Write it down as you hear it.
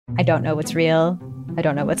I don't know what's real. I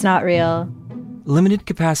don't know what's not real. Limited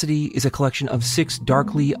Capacity is a collection of 6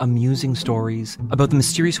 darkly amusing stories about the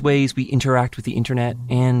mysterious ways we interact with the internet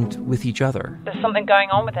and with each other. There's something going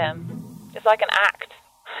on with him. It's like an act.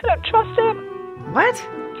 I don't trust him. What?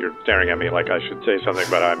 You're staring at me like I should say something,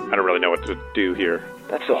 but I don't really know what to do here.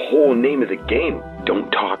 That's the whole name of the game.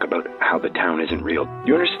 Don't talk about how the town isn't real.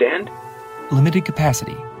 You understand? Limited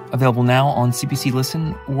Capacity. Available now on CBC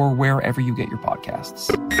Listen or wherever you get your podcasts.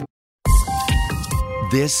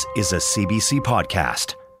 This is a CBC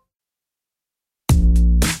podcast.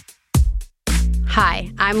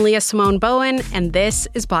 Hi, I'm Leah Simone Bowen, and this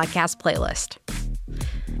is Podcast Playlist.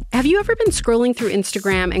 Have you ever been scrolling through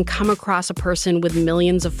Instagram and come across a person with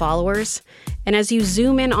millions of followers? And as you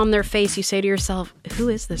zoom in on their face, you say to yourself, who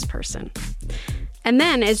is this person? And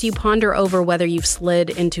then as you ponder over whether you've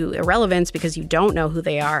slid into irrelevance because you don't know who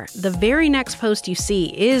they are, the very next post you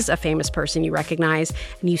see is a famous person you recognize,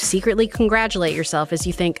 and you secretly congratulate yourself as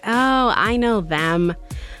you think, oh, I know them.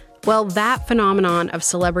 Well, that phenomenon of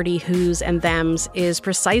celebrity who's and thems is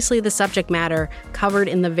precisely the subject matter covered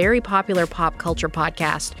in the very popular pop culture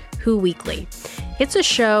podcast, Who Weekly. It's a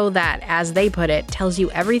show that, as they put it, tells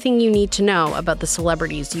you everything you need to know about the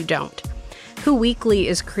celebrities you don't. Who Weekly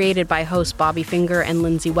is created by hosts Bobby Finger and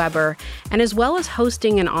Lindsey Weber, and as well as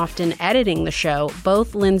hosting and often editing the show,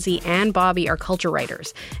 both Lindsey and Bobby are culture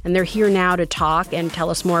writers, and they're here now to talk and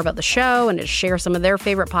tell us more about the show and to share some of their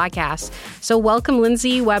favorite podcasts. So welcome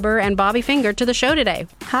Lindsey Weber and Bobby Finger to the show today.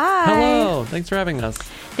 Hi. Hello. Thanks for having us.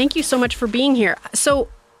 Thank you so much for being here. So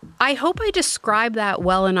I hope I described that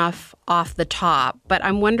well enough off the top, but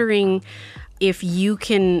I'm wondering if you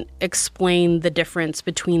can explain the difference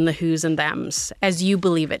between the who's and thems as you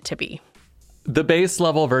believe it to be. The base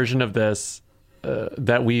level version of this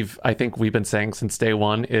that I think we've been saying since day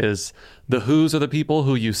one is the who's are the people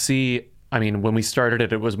who you see. I mean, when we started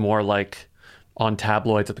it, it was more like on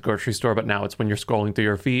tabloids at the grocery store, but now it's when you're scrolling through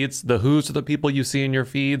your feeds. The who's are the people you see in your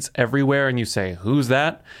feeds everywhere, and you say, who's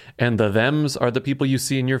that? And the thems are the people you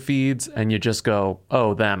see in your feeds, and you just go,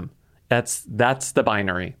 oh, them. That's the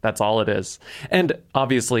binary. That's all it is. And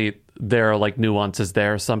obviously, there are like nuances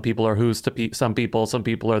there. Some people are who's to some people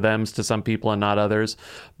are thems to some people and not others.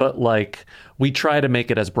 But like, we try to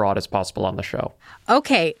make it as broad as possible on the show.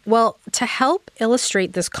 Okay, well, to help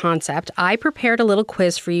illustrate this concept, I prepared a little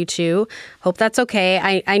quiz for you two. Hope that's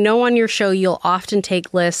okay. I know on your show you'll often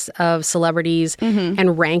take lists of celebrities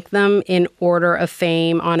and rank them in order of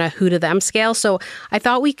fame on a who to them scale. So I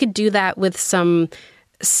thought we could do that with some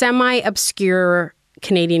semi-obscure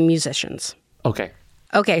Canadian musicians.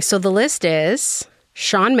 Okay, so the list is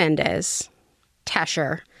Shawn Mendes,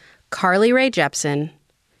 Tesher, Carly Rae Jepsen,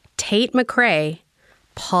 Tate McRae,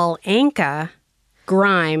 Paul Anka,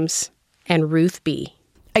 Grimes, and Ruth B.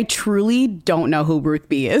 I truly don't know who Ruth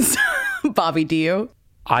B is. Bobby, do you?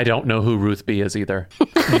 I don't know who Ruth B is either.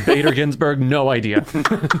 Bader Ginsburg, no idea.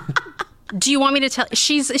 Do you want me to tell?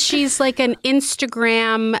 She's like an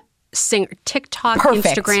Instagram singer, TikTok,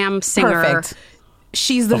 Perfect. Instagram singer. Perfect.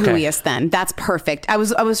 She's the whoiest then. That's perfect. I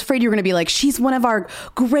was afraid you were going to be like, she's one of our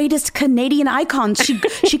greatest Canadian icons.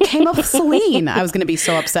 She came up with Celine. I was going to be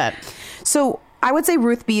so upset. So I would say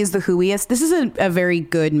Ruth B is the whoiest. This is a very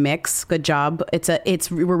good mix. Good job.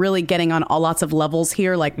 We're really getting on lots of levels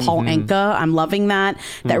here. Like Paul Anka, I'm loving that.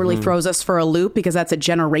 That really throws us for a loop because that's a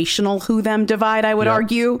generational who them divide, I would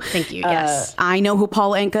argue. Thank you. Yes. I know who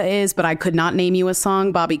Paul Anka is, but I could not name you a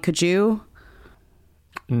song. Bobby, could you?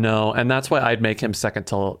 No, and that's why I'd make him second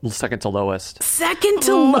to lowest.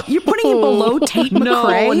 You're putting him below Tate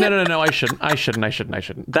McRae? No. I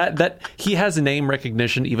shouldn't. That he has name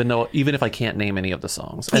recognition, even if I can't name any of the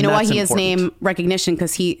songs. You know why he has name recognition?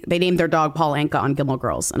 Because they named their dog Paul Anka on Gilmore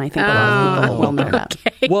Girls, and I think a lot of people will know that.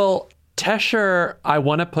 Okay. Well, Tesher, I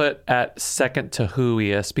want to put at second to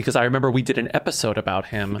whoiest because I remember we did an episode about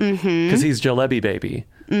him because he's Jalebi Baby.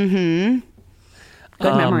 Good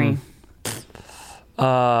memory.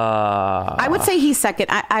 I would say he's second.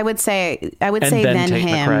 I would say then Tate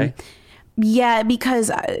him. McRae. Yeah, because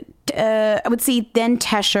I would see then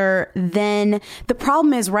Tesher. Then the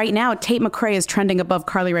problem is right now Tate McRae is trending above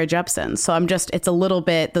Carly Rae Jepsen. So it's a little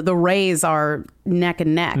bit the Rays are neck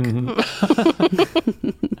and neck.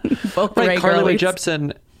 Both right, Ray Carly Rae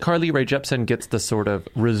girlies. Carly Rae Jepsen gets the sort of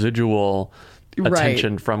residual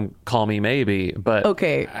attention from Call Me Maybe, but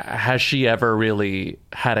has she ever really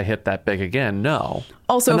had a hit that big again? No.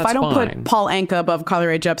 Also, if I don't put Paul Anka above Carly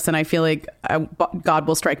Rae Jepsen, I feel like God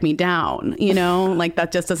will strike me down. You know, like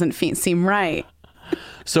that just doesn't seem right.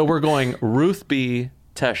 So we're going Ruth B,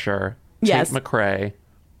 Tesher, Tate McRae,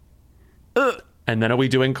 and then are we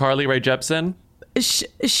doing Carly Rae Jepsen?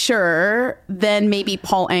 Sure. Then maybe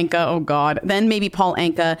Paul Anka. Oh God. Then maybe Paul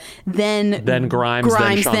Anka. Then Grimes.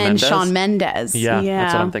 Then Shawn Mendes. Yeah,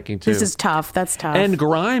 that's what I'm thinking too. This is tough. That's tough. And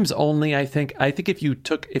Grimes only. I think if you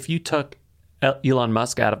took Elon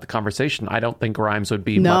Musk out of the conversation, I don't think Grimes would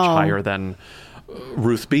be much higher than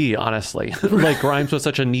Ruth B, honestly. Like, Grimes was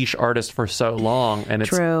such a niche artist for so long, and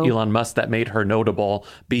it's Elon Musk that made her notable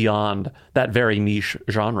beyond that very niche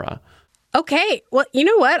genre. Okay. Well, you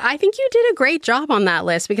know what? I think you did a great job on that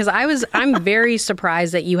list, because I'm very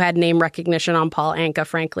surprised that you had name recognition on Paul Anka,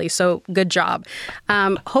 frankly. So good job.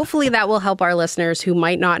 Hopefully that will help our listeners who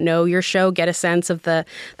might not know your show get a sense of the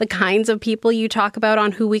kinds of people you talk about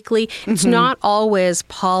on Who Weekly. It's not always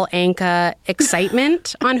Paul Anka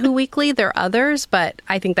excitement on Who Weekly. There are others, but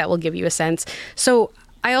I think that will give you a sense. So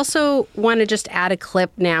I also want to just add a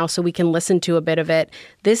clip now so we can listen to a bit of it.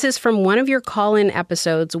 This is from one of your call-in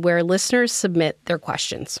episodes where listeners submit their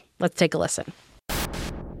questions. Let's take a listen.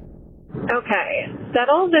 Okay,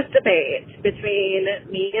 settle this debate between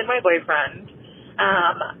me and my boyfriend.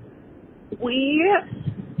 We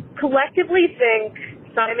collectively think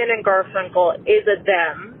Simon and Garfunkel is a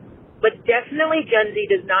them, but definitely Gen Z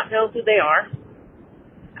does not know who they are.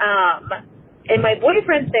 And my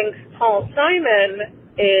boyfriend thinks Paul Simon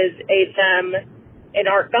is a them and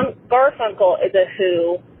Art Garfunkel is a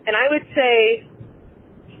who. And I would say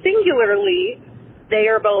singularly they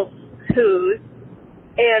are both who's,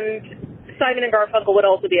 and Simon and Garfunkel would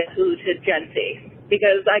also be a who to Gen Z,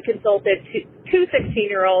 because I consulted two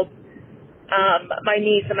 16-year-olds, my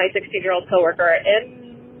niece and my 16-year-old coworker,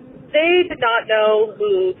 and they did not know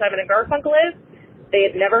who Simon and Garfunkel is. They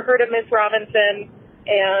had never heard of Miss Robinson,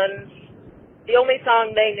 and the only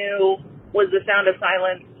song they knew was The Sound of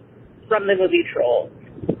Silence from the movie Trolls.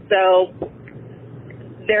 So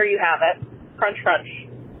there you have it. Crunch, crunch.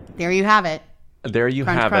 There you have it. There you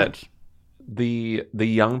crunch, have crunch. It. The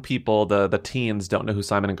young people, the teens don't know who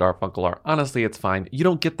Simon and Garfunkel are. Honestly, it's fine. You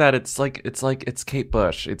don't get that. It's Kate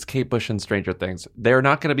Bush. It's Kate Bush and Stranger Things. They're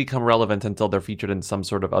not going to become relevant until they're featured in some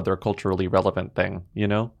sort of other culturally relevant thing, you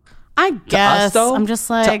know? I guess. I'm just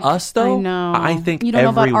like, to us, though, I know. I think you don't know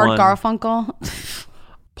about Art Garfunkel?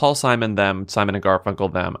 Paul Simon, them, Simon and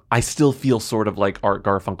Garfunkel, them. I still feel sort of like Art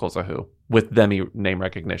Garfunkel's a who with them name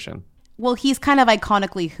recognition. Well, he's kind of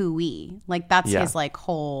iconically who-y. Like, that's his, like,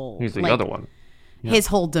 whole... He's the like, other one. Yeah. His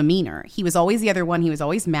whole demeanor. He was always the other one. He was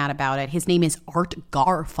always mad about it. His name is Art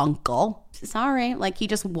Garfunkel. Sorry. Like, he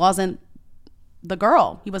just wasn't the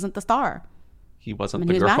girl. He wasn't the star. He wasn't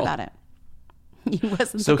the girl. He was mad about it. He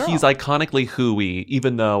wasn't so the girl. He's iconically hooey,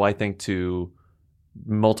 even though I think to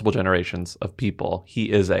multiple generations of people,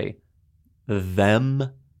 he is a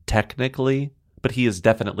them technically, but he is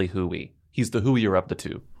definitely hooey. He's the hooier of the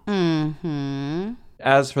two. Mm-hmm.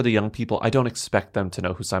 As for the young people, I don't expect them to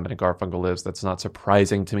know who Simon and Garfunkel is. That's not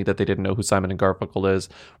surprising to me that they didn't know who Simon and Garfunkel is.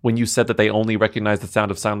 When you said that they only recognized The Sound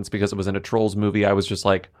of Silence because it was in a Trolls movie, I was just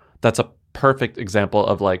like, that's a perfect example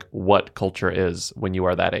of like what culture is when you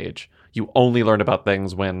are that age. You only learn about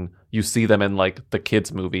things when you see them in like the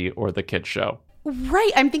kids movie or the kids show.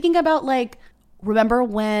 Right. I'm thinking about like, remember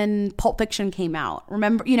when Pulp Fiction came out?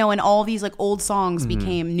 Remember, you know, and all these like old songs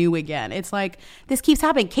became new again. It's like, this keeps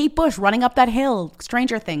happening. Kate Bush running up that hill,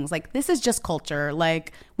 Stranger Things. Like, this is just culture.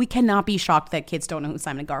 Like, we cannot be shocked that kids don't know who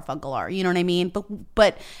Simon and Garfunkel are. You know what I mean?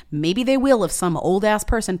 But maybe they will if some old ass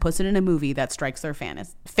person puts it in a movie that strikes their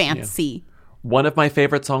fancy. Yeah. One of my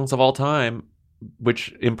favorite songs of all time,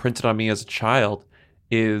 which imprinted on me as a child,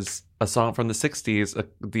 is a song from the 60s,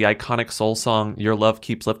 the iconic soul song, Your Love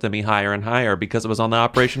Keeps Lifting Me Higher and Higher, because it was on the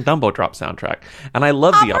Operation Dumbo Drop soundtrack. And I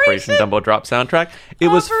love the Operation Dumbo Drop soundtrack. It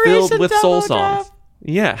was filled with soul songs.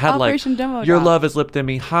 Yeah, it had Operation like, Dumbo Your Drop. Love is Lifting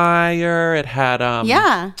Me Higher. It had,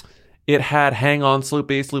 it had Hang On,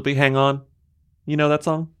 Sloopy, Sloopy, Hang On. You know that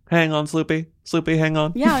song? Hang On, Sloopy, Sloopy, Hang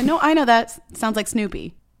On. Yeah, I know that. Sounds like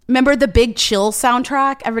Snoopy. Remember the Big Chill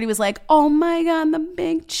soundtrack? Everybody was like, oh my God, the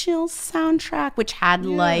Big Chill soundtrack, which had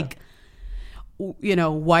like, you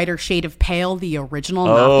know, Whiter Shade of Pale, the original,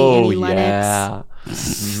 not the Annie Lennox.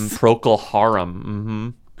 Yeah. Procol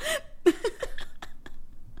Harum.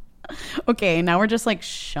 Okay, now we're just like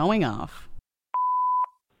showing off.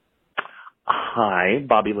 Hi,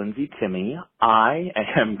 Bobby, Lindsey, Timmy. I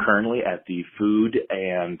am currently at the Food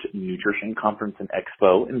and Nutrition Conference and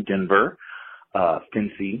Expo in Denver,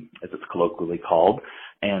 FNCE, as it's colloquially called,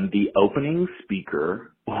 and the opening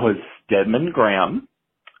speaker was Stedman Graham,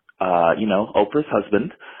 Oprah's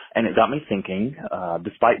husband, and it got me thinking,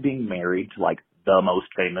 despite being married to like the most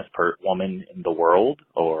famous woman in the world,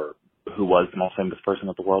 or who was the most famous person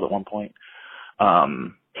in the world at one point,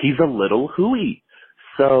 he's a little hooey.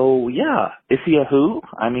 So yeah, is he a who?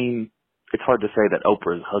 I mean, it's hard to say that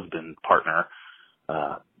Oprah's husband, partner,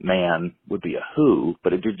 man would be a who,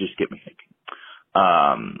 but it did just get me thinking.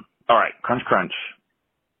 All right, crunch, crunch.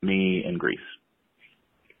 Me and Grease.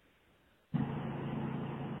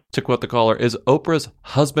 To quote the caller, is Oprah's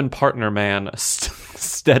husband, partner, man,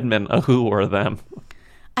 Stedman a who or a them?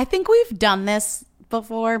 I think we've done this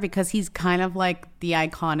before because he's kind of like the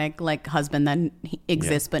iconic like husband that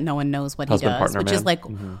exists, but no one knows what husband, he does, which man. Is like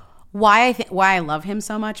why I love him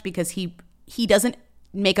so much, because he doesn't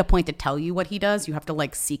make a point to tell you what he does. You have to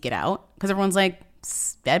like seek it out, because everyone's like,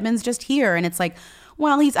 Stedman's just here, and it's like,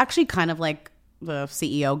 well, he's actually kind of like the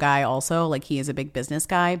CEO guy also, like he is a big business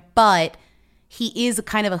guy, but he is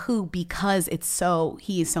kind of a who because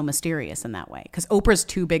he is so mysterious in that way, because Oprah's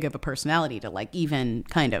too big of a personality to like even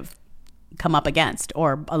kind of come up against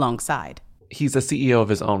or alongside. He's a CEO of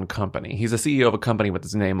his own company. He's a CEO of a company with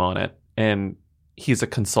his name on it, and he's a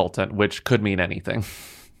consultant, which could mean anything.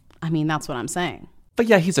 I mean, that's what I'm saying. But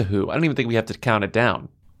yeah, he's a who. I don't even think we have to count it down.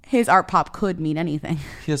 His art pop could mean anything.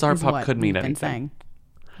 His art pop could mean anything.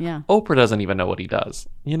 Yeah. Oprah doesn't even know what he does,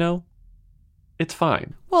 you know? It's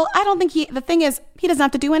fine. Well, I don't think the thing is, he doesn't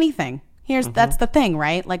have to do anything. That's the thing,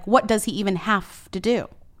 right? Like, what does he even have to do?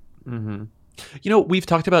 Mm-hmm. You know, we've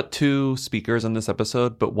talked about two speakers in this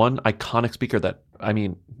episode, but one iconic speaker that, I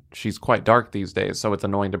mean, she's quite dark these days, so it's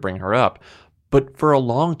annoying to bring her up. But for a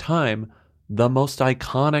long time, the most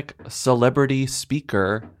iconic celebrity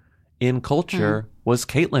speaker in culture was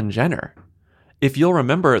Caitlyn Jenner. If you'll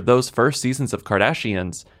remember those first seasons of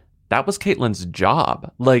Kardashians, that was Caitlyn's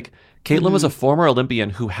job. Like, Caitlyn was a former Olympian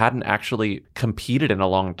who hadn't actually competed in a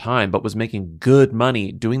long time, but was making good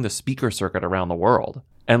money doing the speaker circuit around the world.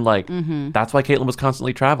 And like, that's why Caitlyn was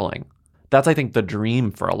constantly traveling. That's, I think, the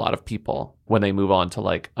dream for a lot of people when they move on to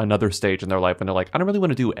like another stage in their life and they're like, I don't really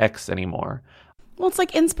want to do X anymore. Well, it's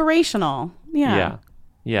like inspirational. Yeah.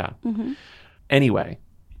 Mm-hmm. Anyway,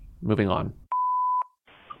 moving on.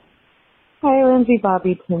 Hi, Lindsey,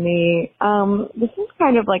 Bobby, Timmy. This is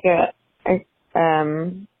kind of like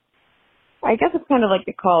I guess it's kind of like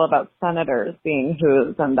the call about senators being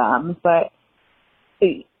who's and thems, but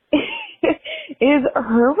is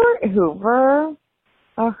Herbert Hoover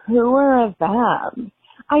a who or a them?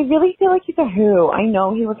 I really feel like he's a who. I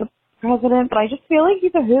know he was a president, but I just feel like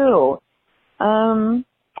he's a who.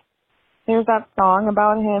 There's that song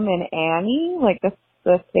about him in Annie, like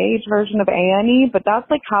the stage version of Annie, but that's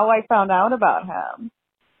like how I found out about him.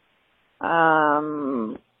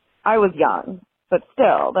 I was young, but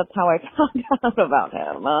still, that's how I found out about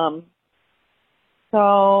him.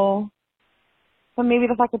 So maybe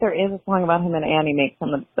the fact that there is a song about him in Annie makes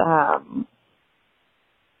him a them.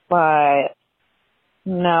 But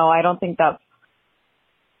no, I don't think that's.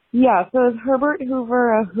 Yeah, so is Herbert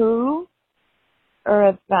Hoover a who or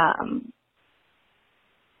a them?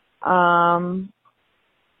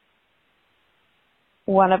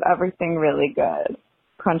 One of everything really good.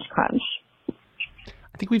 Crunch, crunch.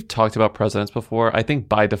 I think we've talked about presidents before. I think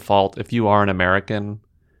by default, if you are an American,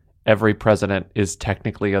 every president is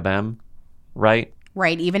technically a them, right?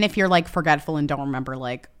 Right. Even if you're like forgetful and don't remember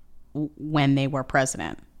like when they were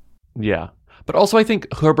president. Yeah. But also I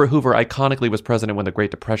think Herbert Hoover iconically was president when the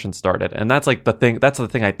Great Depression started. And that's like the thing. That's the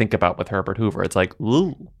thing I think about with Herbert Hoover. It's like,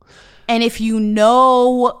 ooh. And if you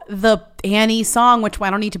know the Annie song, which I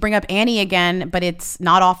don't need to bring up Annie again, but it's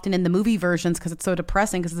not often in the movie versions because it's so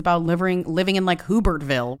depressing because it's about living in like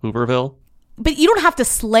Hooverville. But you don't have to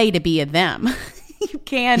slay to be a them. You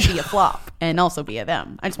can be a flop and also be a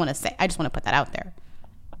them. I just want to put that out there.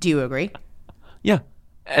 Do you agree? Yeah.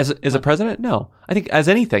 As a president? No. I think as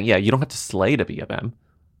anything, yeah, you don't have to slay to be a them.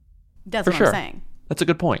 That's For what sure. I'm saying. That's a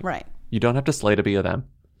good point. Right. You don't have to slay to be a them.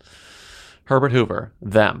 Herbert Hoover,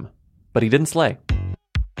 them. But he didn't slay.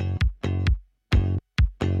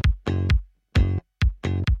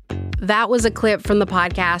 That was a clip from the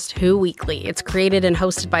podcast Who Weekly. It's created and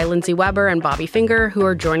hosted by Lindsey Weber and Bobby Finger, who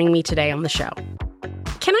are joining me today on the show.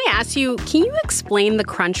 Can I ask you, can you explain the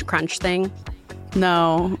crunch crunch thing?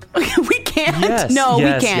 No, we can't. Yes, we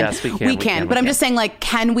can. yes, we can. But I'm just saying, like,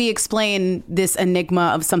 can we explain this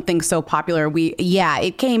enigma of something so popular?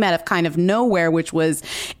 It came out of kind of nowhere, which was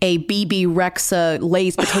a BB Rexa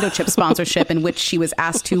Lay's potato chip sponsorship in which she was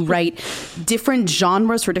asked to write different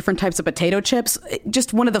genres for different types of potato chips.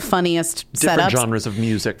 Just one of the funniest different setups. Genres of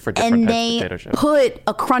music for different types of potato chips. And they put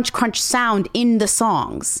a crunch crunch sound in the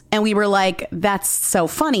songs. And we were like, that's so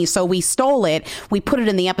funny. So we stole it. We put it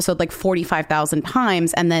in the episode like 45,000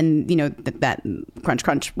 times, and then that crunch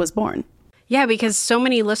crunch was born. Yeah, because so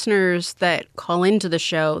many listeners that call into the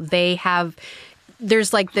show, they have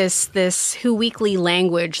there's like this Who Weekly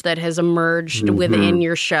language that has emerged within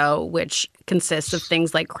your show, which consists of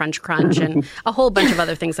things like crunch crunch and a whole bunch of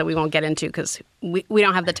other things that we won't get into because we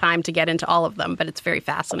don't have the time to get into all of them, but it's very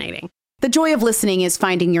fascinating. The joy of listening is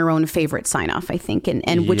finding your own favorite sign-off, I think,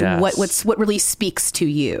 and what really speaks to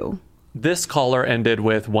you. This caller ended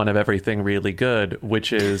with one of everything really good,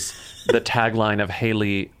 which is the tagline of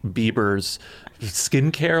Hailey Bieber's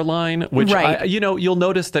skincare line, which, you'll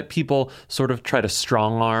notice that people sort of try to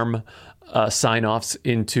strong-arm sign-offs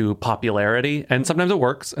into popularity, and sometimes it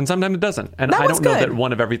works and sometimes it doesn't, and I don't know that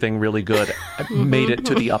one of everything really good made it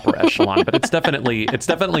to the upper echelon, but it's definitely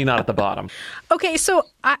not at the bottom. Okay, so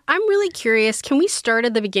I'm really curious. Can we start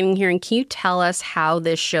at the beginning here, and can you tell us how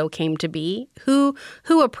this show came to be? Who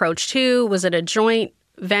approached who? Was it a joint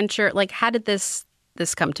venture? Like, how did this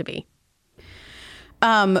come to be?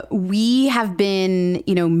 We have been,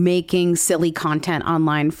 making silly content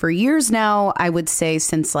online for years now. I would say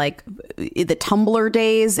since like the Tumblr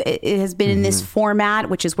days, it has been in this format,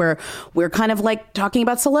 which is where we're kind of like talking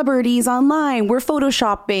about celebrities online. We're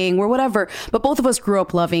photoshopping, we're whatever. But both of us grew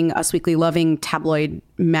up loving Us Weekly, loving tabloid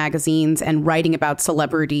magazines and writing about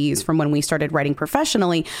celebrities from when we started writing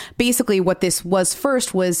professionally. Basically, what this was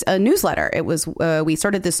first was a newsletter. It was we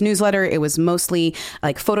started this newsletter. It was mostly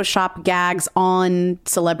like Photoshop gags on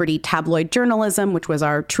celebrity tabloid journalism, which was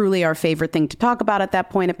truly our favorite thing to talk about at that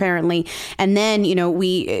point, apparently. And then,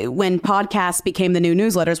 when podcasts became the new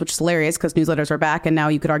newsletters, which is hilarious because newsletters are back, and now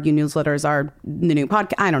you could argue newsletters are the new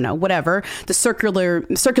podcast. I don't know, whatever. The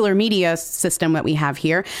circular media system that we have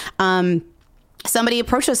here. Somebody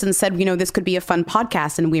approached us and said, this could be a fun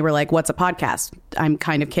podcast. And we were like, what's a podcast? I'm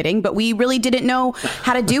kind of kidding, but we really didn't know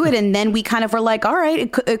how to do it. And then we kind of were like, all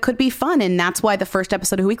right, it could be fun. And that's why the first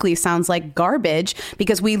episode of Weekly sounds like garbage,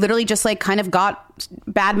 because we literally just like kind of got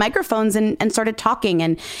bad microphones and started talking.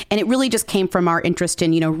 And it really just came from our interest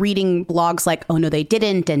in, reading blogs like, oh, no, they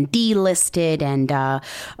didn't, and Delisted,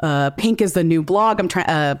 and Pink is the New Blog. I'm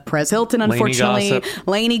trying, Perez Hilton, unfortunately,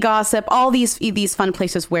 Lainey Gossip, all these fun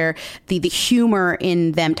places where the humor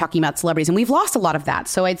in them talking about celebrities. And we've lost a lot of that.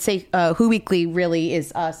 So I'd say Who Weekly really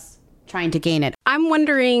is us trying to gain it. I'm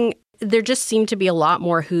wondering, there just seem to be a lot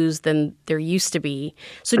more Who's than there used to be.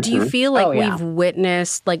 So do you feel like we've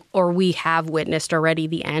witnessed, or we have witnessed already,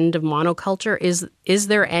 the end of monoculture? Is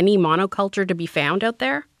there any monoculture to be found out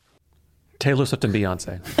there? Taylor Swift and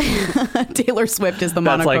Beyonce. Taylor Swift is the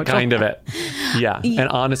monoculture. That's like kind of it. Yeah. And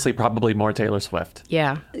honestly, probably more Taylor Swift.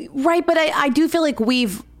 Yeah. Right. But I do feel like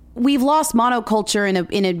we've lost monoculture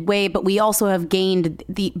in a way, but we also have gained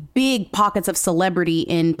the big pockets of celebrity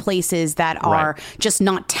in places that are just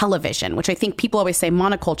not television, which I think people always say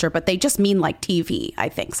monoculture, but they just mean like TV, I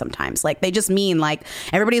think sometimes. Like they just mean like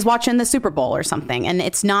everybody's watching the Super Bowl or something. And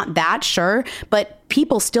it's not that, sure, but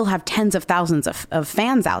people still have tens of thousands of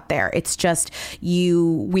fans out there. It's just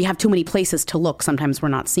we have too many places to look. Sometimes we're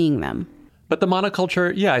not seeing them. But the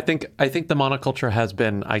monoculture, I think the monoculture has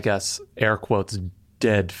been, I guess, air quotes,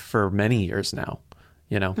 dead for many years now.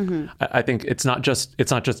 I think it's not just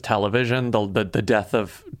television, the death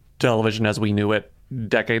of television as we knew it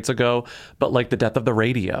decades ago, but like the death of the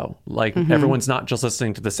radio. Like everyone's not just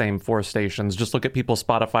listening to the same 4 stations. Just look at people's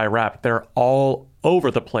Spotify Wrapped. They're all over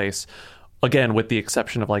the place. Again, with the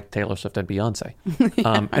exception of like Taylor Swift and Beyonce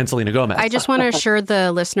and Selena Gomez. I just want to assure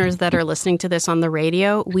the listeners that are listening to this on the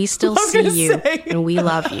radio, we still see you and we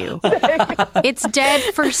love you. It's dead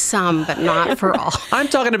for some, but not for all. I'm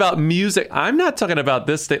talking about music. I'm not talking about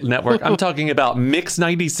this network. I'm talking about Mix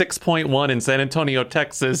 96.1 in San Antonio,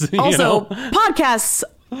 Texas. Also, podcasts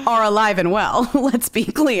are alive and well. Let's be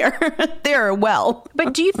clear. They're well.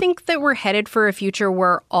 But do you think that we're headed for a future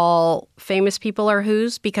where all famous people are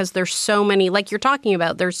Who's? Because there's so many, like you're talking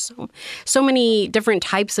about, there's so many different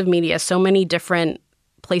types of media, so many different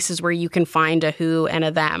places where you can find a Who and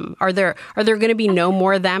a them. Are there going to be no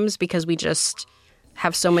more thems because we just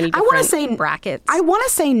have so many different brackets? I want to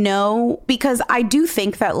say no, because I do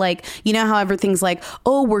think that, like, how everything's like,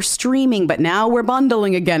 oh, we're streaming, but now we're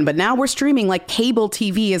bundling again, but now we're streaming. Like cable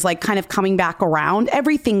TV is like kind of coming back around.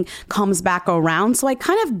 Everything comes back around. So I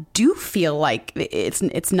kind of do feel like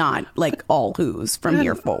it's not like all Who's from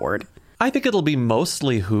here forward. I think it'll be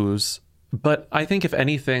mostly Who's, but I think if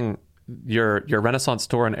anything, your Renaissance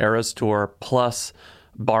tour and Eras tour plus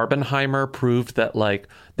Barbenheimer proved that like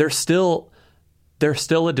there's still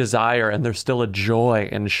a desire and there's still a joy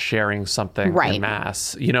in sharing something en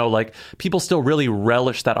masse. Like people still really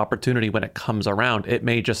relish that opportunity when it comes around. It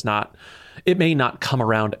may not come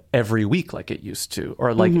around every week like it used to,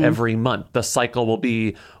 or like every month. The cycle will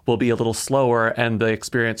be a little slower and the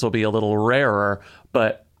experience will be a little rarer.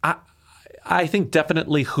 But I think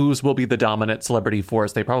definitely whose will be the dominant celebrity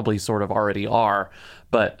force. They probably sort of already are.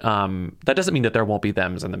 But that doesn't mean that there won't be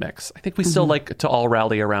thems in the mix. I think we still like to all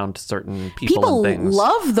rally around certain people and things. People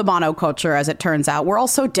love the monoculture, as it turns out. We're all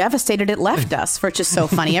so devastated it left us, which is so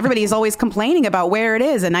funny. Everybody's always complaining about where it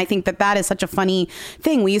is. And I think that is such a funny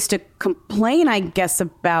thing. We used to complain, I guess,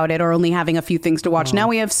 about it or only having a few things to watch. Now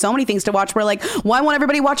we have so many things to watch. We're like, why won't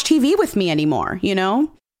everybody watch TV with me anymore? You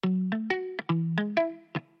know?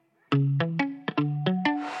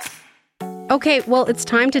 Okay, well, it's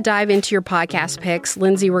time to dive into your podcast picks.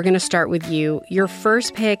 Lindsey, we're going to start with you. Your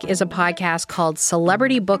first pick is a podcast called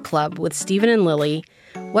Celebrity Book Club with Stephen and Lily.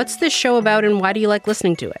 What's this show about and why do you like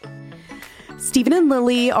listening to it? Stephen and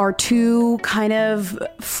Lily are two kind of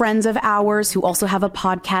friends of ours who also have a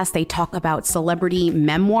podcast. They talk about celebrity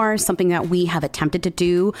memoirs, something that we have attempted to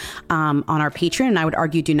do on our Patreon. And I would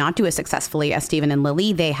argue do not do as successfully as Stephen and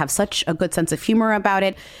Lily. They have such a good sense of humor about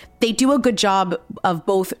it. They do a good job of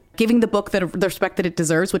both giving the book the respect that it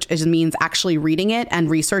deserves, which means actually reading it and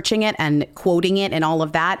researching it and quoting it and all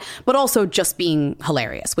of that, but also just being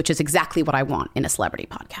hilarious, which is exactly what I want in a celebrity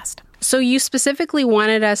podcast. So you specifically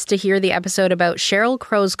wanted us to hear the episode about Sheryl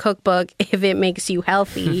Crow's cookbook, If It Makes You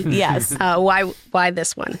Healthy. Yes. Why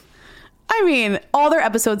this one? I mean, all their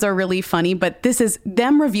episodes are really funny, but this is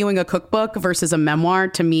them reviewing a cookbook versus a memoir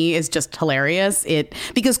to me is just hilarious.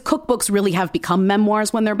 Because cookbooks really have become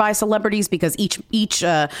memoirs when they're by celebrities because each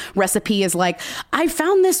recipe is like, I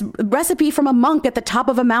found this recipe from a monk at the top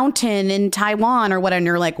of a mountain in Taiwan or whatever. And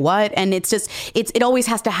you're like, what? And it's just, it always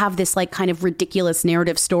has to have this like kind of ridiculous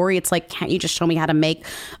narrative story. It's like, can't you just show me how to make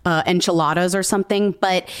enchiladas or something?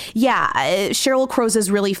 But yeah, Sheryl Crow's is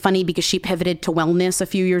really funny because she pivoted to wellness a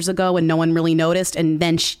few years ago and no one really noticed. And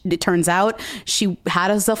then it turns out she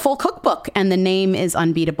had a full cookbook and the name is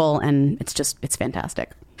unbeatable. And it's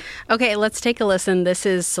fantastic. Okay, let's take a listen. This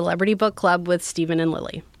is Celebrity Book Club with Stephen and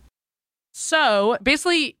Lily. So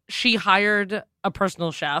basically she hired a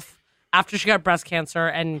personal chef after she got breast cancer.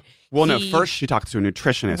 And first she talks to a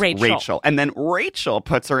nutritionist, Rachel. And then Rachel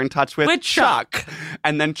puts her in touch with Chuck.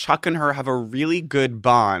 And then Chuck and her have a really good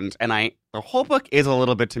bond. And the whole book is a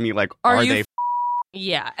little bit to me like, are they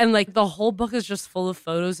Yeah, and like the whole book is just full of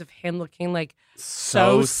photos of him looking like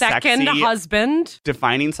so second sexy. Husband.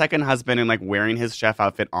 Defining second husband and like wearing his chef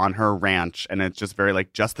outfit on her ranch. And it's just very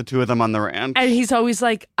like just the two of them on the ranch. And he's always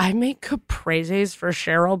like, I make capreses for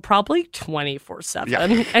Sheryl probably 24/7.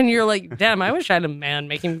 Yeah. And you're like, damn, I wish I had a man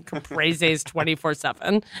making capreses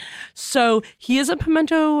 24/7. So he has a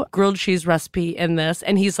pimento grilled cheese recipe in this.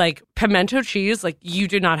 And he's like, pimento cheese, like you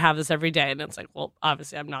do not have this every day. And it's like, well,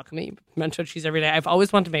 obviously I'm not going to eat pimento cheese every day. I've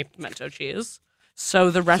always wanted to make pimento cheese.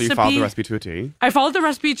 So the recipe... So you followed the recipe to a T? I followed the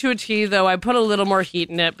recipe to a T, though I put a little more heat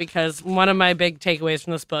in it because one of my big takeaways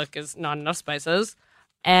from this book is not enough spices.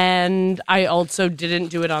 And I also didn't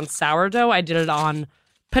do it on sourdough. I did it on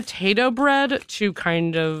potato bread to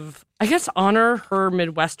kind of, I guess, honor her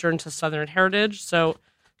Midwestern to Southern heritage. So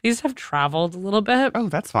these have traveled a little bit. Oh,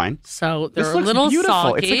 that's fine. So they're a little beautiful.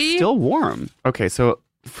 soggy. It's like still warm. Okay, so...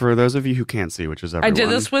 For those of you who can't see, which is everyone. I did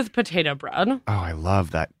this with potato bread. Oh, I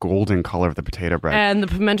love that golden color of the potato bread. And the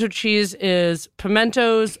pimento cheese is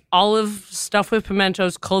pimentos, olive stuffed with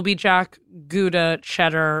pimentos, Colby Jack, Gouda,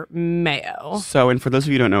 cheddar, mayo. So, and for those of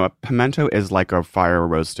you who don't know, a pimento is like a fire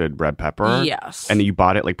roasted red pepper. Yes. And you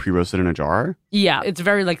bought it like pre-roasted in a jar? Yeah, it's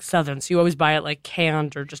very like Southern. So you always buy it like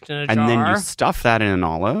canned or just in a jar. And then you stuff that in an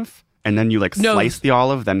olive. And then you slice the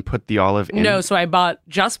olive, then put the olive in? No, so I bought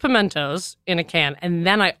just pimentos in a can. And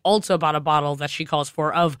then I also bought a bottle that she calls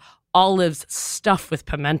for of olives stuffed with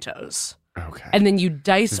pimentos. Okay. And then you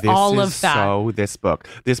dice all of that. So this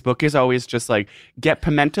book is always just like, get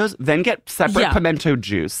pimentos, then get separate pimento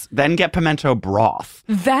juice, then get pimento broth.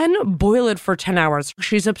 Then boil it for 10 hours.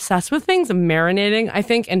 She's obsessed with things marinating, I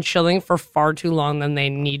think, and chilling for far too long than they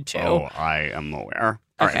need to. Oh, I am aware.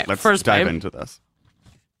 All right, let's first dive into this.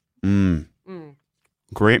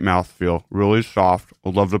 Great mouthfeel. Really soft. I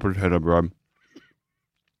love the potato bread.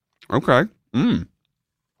 Okay.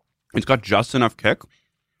 It's got just enough kick.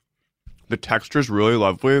 The texture's really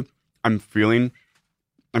lovely. I'm feeling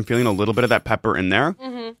a little bit of that pepper in there,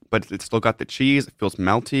 but it's still got the cheese. It feels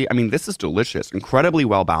melty. I mean, this is delicious. Incredibly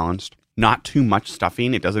well balanced. Not too much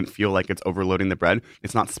stuffing. It doesn't feel like it's overloading the bread.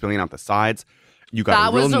 It's not spilling out the sides. You got that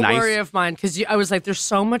a real was a nice worry of mine because I was like, there's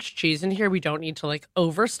so much cheese in here. We don't need to like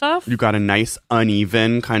overstuff. You got a nice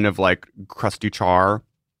uneven kind of like crusty char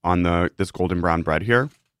on this golden brown bread here.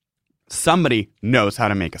 Somebody knows how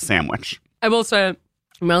to make a sandwich. I will say,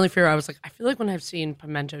 my only fear, I was like, I feel like when I've seen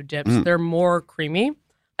pimento dips, they're more creamy.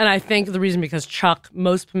 And I think the reason because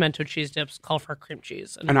most pimento cheese dips call for cream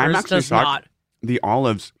cheese. And I'm actually shocked. The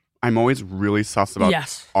olives I'm always really sus about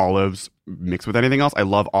olives mixed with anything else. I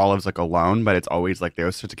love olives like alone, but it's always like they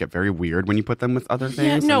always start to get very weird when you put them with other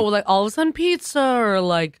things. Yeah, no, like olives on pizza or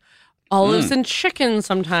like olives and chicken.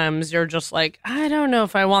 Sometimes you're just like, I don't know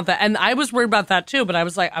if I want that. And I was worried about that too, but I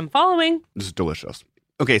was like, I'm following. This is delicious.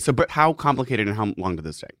 Okay, so but how complicated and how long did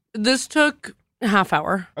this take? This took a half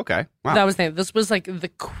hour. Okay, wow. That was the thing. This was like the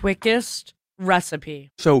quickest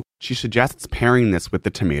recipe. So she suggests pairing this with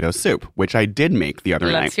the tomato soup, which I did make the other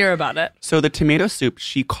night. Let's hear about it. So the tomato soup,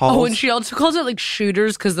 she calls... Oh, and she also calls it like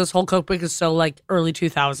shooters because this whole cookbook is so like early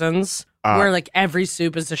 2000s where like every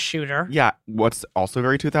soup is a shooter. Yeah. What's also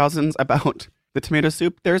very 2000s about the tomato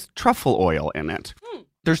soup, there's truffle oil in it.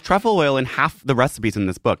 There's truffle oil in half the recipes in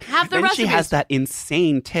this book. Half the then recipes. She has that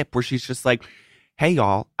insane tip where she's just like, hey,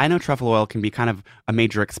 y'all, I know truffle oil can be kind of a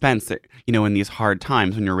major expense, you know, in these hard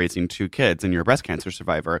times when you're raising 2 kids and you're a breast cancer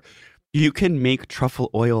survivor. You can make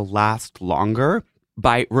truffle oil last longer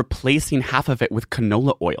by replacing half of it with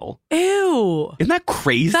canola oil. Ew. Isn't that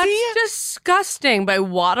crazy? That's disgusting. By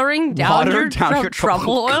watering down your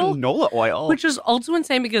truffle oil. Canola oil. Which is also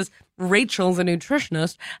insane because Rachel, the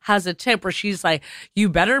nutritionist, has a tip where she's like, you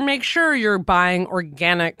better make sure you're buying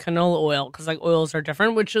organic canola oil because like oils are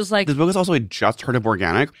different, which is like... This book is also, I just heard of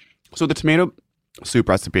organic. So the tomato soup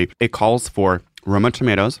recipe, it calls for Roma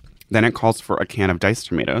tomatoes. Then it calls for a can of diced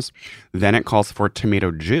tomatoes. Then it calls for tomato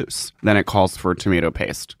juice. Then it calls for tomato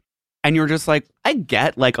paste. And you're just like, I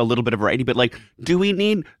get like a little bit of variety, but like, do we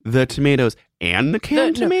need the tomatoes and the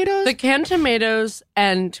canned tomatoes? The canned tomatoes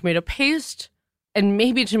and tomato paste and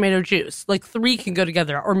maybe tomato juice. Like 3 can go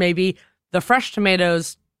together. Or maybe the fresh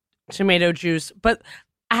tomatoes, tomato juice. But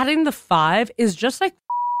adding the 5 is just like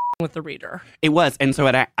with the reader. It was. And so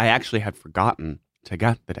I actually had forgotten to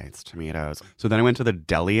get the diced tomatoes. So then I went to the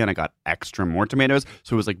deli and I got extra more tomatoes.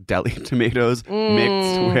 So it was like deli tomatoes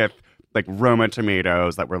mixed with like Roma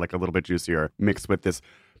tomatoes that were like a little bit juicier, mixed with this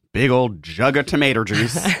big old jug of tomato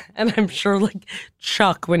juice. And I'm sure like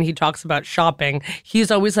Chuck, when he talks about shopping,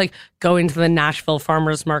 he's always like going to the Nashville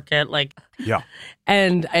farmer's market. Like, yeah.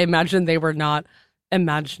 And I imagine they were not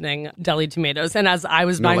imagining deli tomatoes. And as I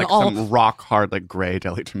was buying like some rock hard, like gray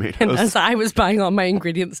deli tomatoes. And as I was buying all my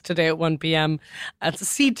ingredients today at 1 p.m. at the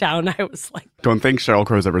Seatown, I was like, don't think Sheryl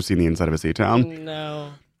Crow's ever seen the inside of a Seatown.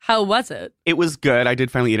 No. How was it? It was good. I did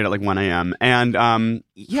finally eat it at like 1 a.m. And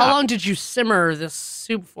yeah. How long did you simmer this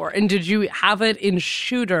soup for? And did you have it in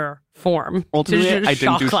shooter form? Ultimately, I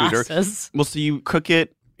didn't do glasses? Shooter. Well, so you cook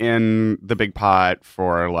it in the big pot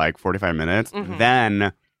for like 45 minutes. Mm-hmm.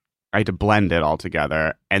 Then I had to blend it all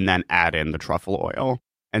together and then add in the truffle oil.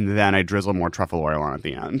 And then I drizzle more truffle oil on at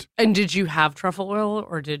the end. And did you have truffle oil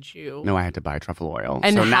or did you? No, I had to buy truffle oil.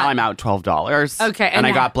 And so now I'm out $12. Okay. And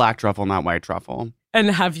I got black truffle, not white truffle. And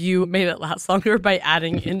have you made it last longer by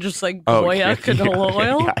adding in just like Goya canola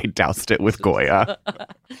oil? Yeah, I doused it with Goya.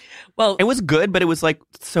 Well, it was good, but it was like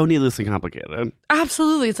so needlessly complicated.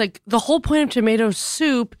 Absolutely. It's like the whole point of tomato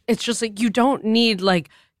soup, it's just like you don't need like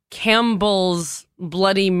Campbell's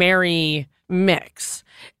Bloody Mary mix.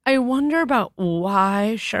 I wonder about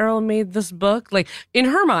why Sheryl made this book. Like in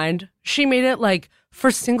her mind, she made it like for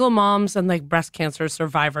single moms and like breast cancer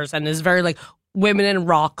survivors and is very like women in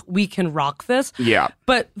rock, we can rock this. Yeah.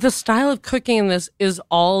 But the style of cooking in this is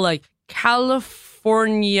all like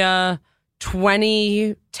California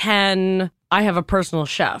 2010. I have a personal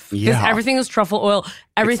chef. Because everything is truffle oil.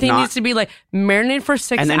 Everything needs to be like marinated for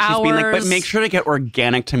 6 hours. And then she's being like, but make sure to get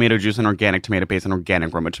organic tomato juice and organic tomato paste and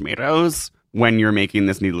organic Roma tomatoes when you're making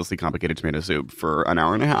this needlessly complicated tomato soup for an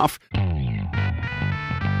hour and a half.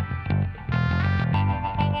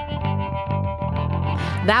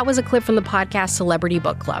 That was a clip from the podcast Celebrity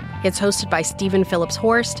Book Club. It's hosted by Stephen Phillips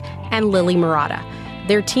Horst and Lily Murata.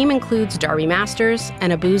 Their team includes Darby Masters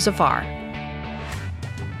and Abu Zafar.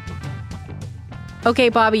 Okay,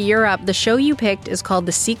 Bobby, you're up. The show you picked is called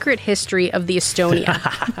The Secret History of the Estonia.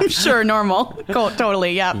 Sure, normal. Cool,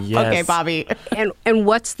 totally, yeah. Yes. Okay, Bobby. And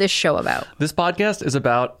what's this show about? This podcast is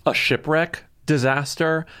about a shipwreck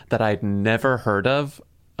disaster that I'd never heard of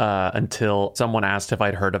until someone asked if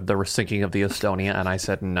I'd heard of the sinking of the Estonia, and I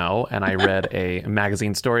said no. And I read a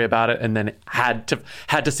magazine story about it, and then had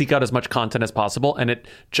to seek out as much content as possible. And it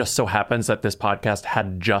just so happens that this podcast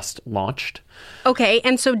had just launched. Okay,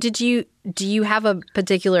 and so do you have a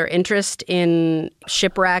particular interest in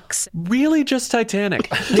shipwrecks? Really, just Titanic.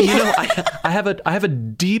 You know, I have a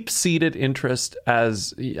deep-seated interest,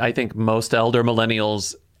 as I think most elder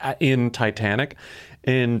millennials, in Titanic.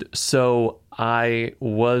 And so I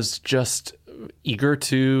was just eager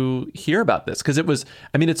to hear about this because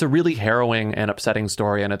it's a really harrowing and upsetting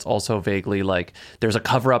story. And it's also vaguely like there's a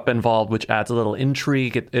cover up involved, which adds a little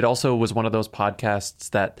intrigue. It also was one of those podcasts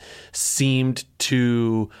that seemed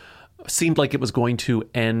like it was going to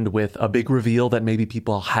end with a big reveal that maybe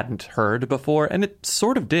people hadn't heard before. And it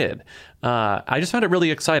sort of did. I just found it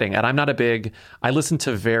really exciting. And I listen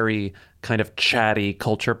to very kind of chatty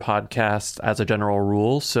culture podcasts as a general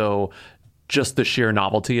rule. So just the sheer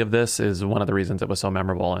novelty of this is one of the reasons it was so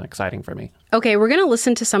memorable and exciting for me. Okay, we're going to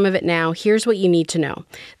listen to some of it now. Here's what you need to know.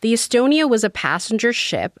 The Estonia was a passenger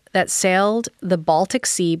ship that sailed the Baltic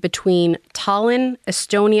Sea between Tallinn,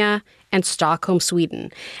 Estonia, and Stockholm,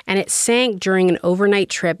 Sweden. And it sank during an overnight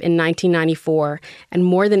trip in 1994, and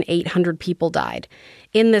more than 800 people died.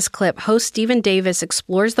 In this clip, host Stephen Davis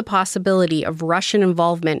explores the possibility of Russian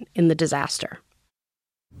involvement in the disaster.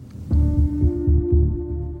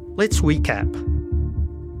 Let's recap.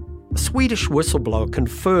 A Swedish whistleblower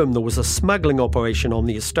confirmed there was a smuggling operation on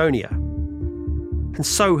the Estonia. And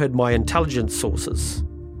so had my intelligence sources.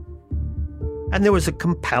 And there was a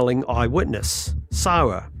compelling eyewitness,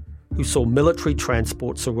 Sarah, who saw military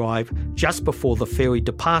transports arrive just before the ferry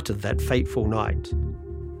departed that fateful night.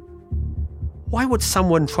 Why would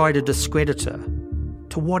someone try to discredit her?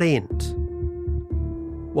 To what end?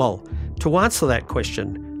 Well, to answer that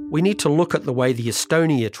question, we need to look at the way the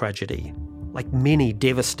Estonia tragedy, like many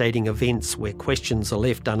devastating events where questions are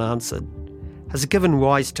left unanswered, has given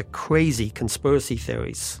rise to crazy conspiracy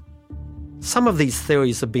theories. Some of these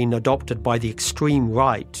theories have been adopted by the extreme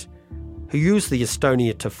right, who use the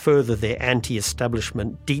Estonia to further their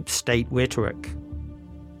anti-establishment deep state rhetoric,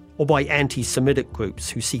 or by anti-Semitic groups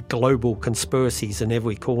who see global conspiracies in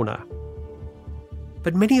every corner.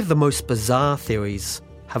 But many of the most bizarre theories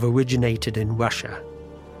have originated in Russia.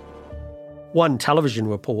 One television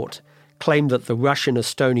report claimed that the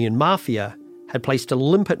Russian-Estonian mafia had placed a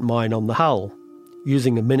limpet mine on the hull,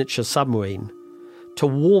 using a miniature submarine, to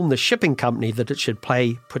warn the shipping company that it should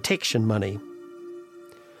pay protection money.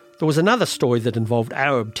 There was another story that involved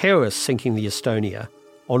Arab terrorists sinking the Estonia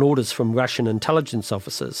on orders from Russian intelligence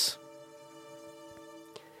officers.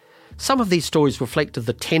 Some of these stories reflected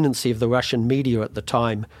the tendency of the Russian media at the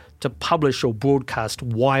time to publish or broadcast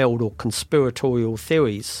wild or conspiratorial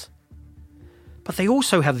theories. But they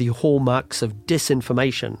also have the hallmarks of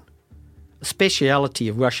disinformation, a speciality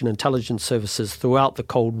of Russian intelligence services throughout the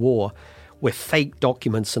Cold War, where fake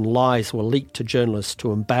documents and lies were leaked to journalists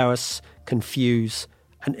to embarrass, confuse,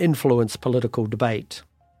 and influence political debate.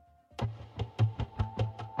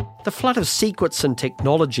 The flood of secrets and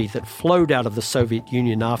technology that flowed out of the Soviet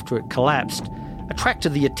Union after it collapsed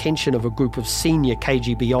attracted the attention of a group of senior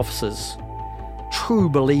KGB officers, true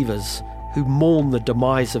believers who mourned the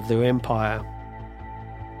demise of their empire.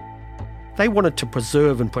 They wanted to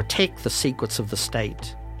preserve and protect the secrets of the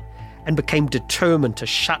state, and became determined to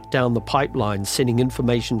shut down the pipelines sending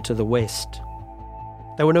information to the West.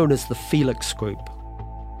 They were known as the Felix Group.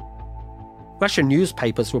 Russian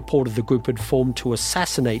newspapers reported the group had formed to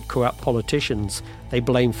assassinate corrupt politicians they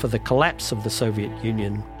blamed for the collapse of the Soviet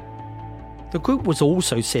Union. The group was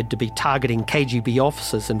also said to be targeting KGB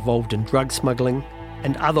officers involved in drug smuggling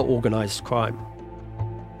and other organised crime.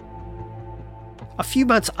 A few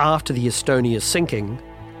months after the Estonia's sinking,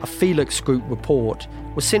 a Felix Group report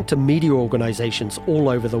was sent to media organisations all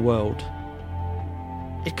over the world.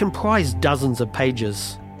 It comprised dozens of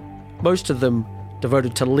pages, most of them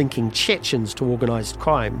devoted to linking Chechens to organised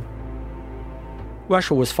crime.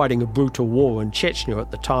 Russia was fighting a brutal war in Chechnya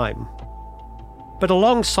at the time. But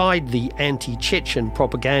alongside the anti-Chechen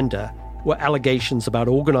propaganda were allegations about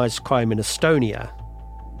organised crime in Estonia,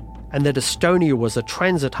 and that Estonia was a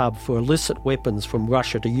transit hub for illicit weapons from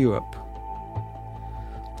Russia to Europe.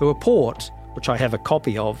 The report, which I have a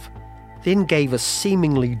copy of, then gave a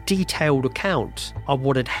seemingly detailed account of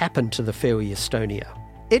what had happened to the ferry Estonia.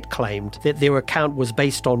 It claimed that their account was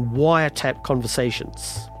based on wiretap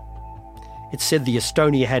conversations. It said the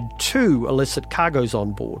Estonia had 2 illicit cargoes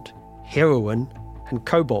on board, heroin and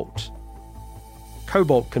cobalt.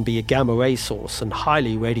 Cobalt can be a gamma-ray source and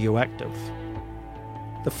highly radioactive.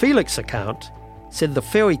 The Felix account said the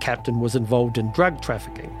ferry captain was involved in drug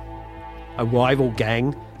trafficking. A rival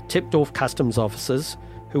gang tipped off customs officers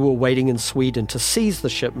who were waiting in Sweden to seize the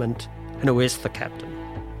shipment and arrest the captain.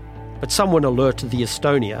 But someone alerted the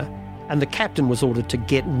Estonia, and the captain was ordered to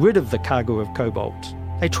get rid of the cargo of cobalt.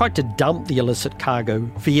 They tried to dump the illicit cargo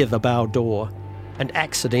via the bow door and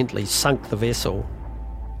accidentally sunk the vessel.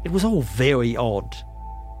 It was all very odd.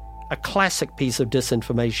 A classic piece of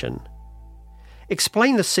disinformation.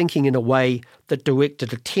 Explain the sinking in a way that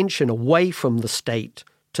directed attention away from the state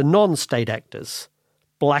to non-state actors,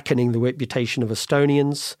 blackening the reputation of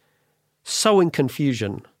Estonians, sowing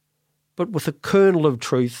confusion, but with a kernel of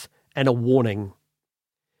truth and a warning.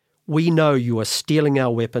 We know you are stealing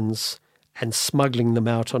our weapons and smuggling them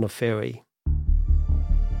out on a ferry.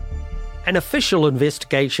 An official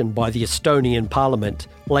investigation by the Estonian Parliament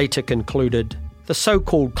later concluded the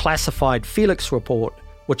so-called classified Felix report,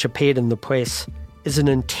 which appeared in the press, is an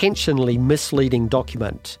intentionally misleading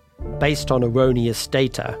document based on erroneous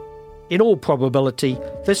data. In all probability,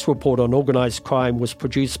 this report on organised crime was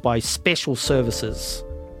produced by special services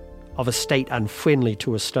of a state unfriendly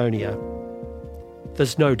to Estonia.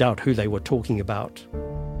 There's no doubt who they were talking about.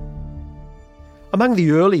 Among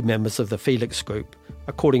the early members of the Felix group,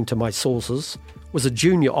 according to my sources, was a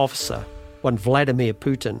junior officer, one Vladimir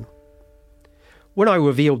Putin. When I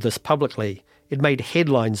revealed this publicly, it made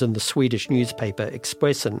headlines in the Swedish newspaper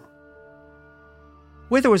Expressen.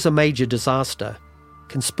 Where there is a major disaster,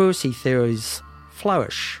 conspiracy theories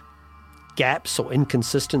flourish. Gaps or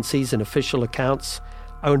inconsistencies in official accounts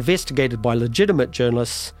are investigated by legitimate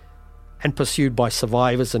journalists and pursued by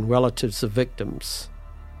survivors and relatives of victims.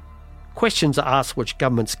 Questions are asked which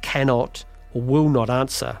governments cannot or will not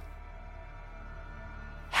answer.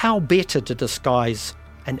 How better to disguise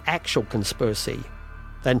an actual conspiracy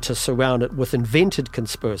than to surround it with invented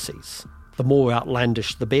conspiracies? The more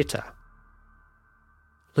outlandish, the better.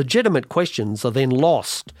 Legitimate questions are then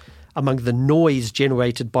lost among the noise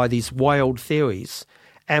generated by these wild theories,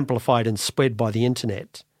 amplified and spread by the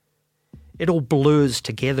internet. It all blurs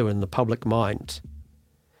together in the public mind.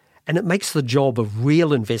 And it makes the job of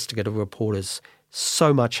real investigative reporters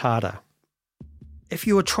so much harder. If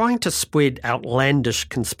you are trying to spread outlandish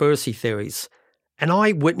conspiracy theories, an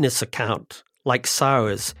eyewitness account, like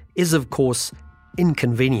Sarah's, is of course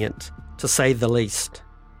inconvenient, to say the least.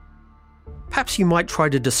 Perhaps you might try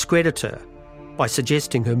to discredit her by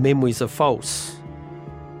suggesting her memories are false.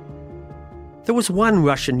 There was one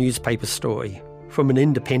Russian newspaper story from an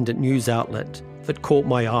independent news outlet that caught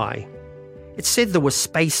my eye. It said there were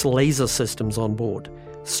space laser systems on board,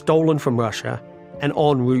 stolen from Russia and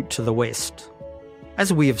en route to the West.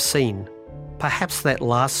 As we have seen, perhaps that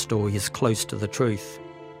last story is close to the truth.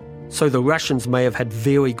 So the Russians may have had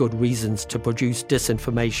very good reasons to produce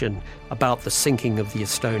disinformation about the sinking of the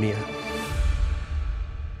Estonia.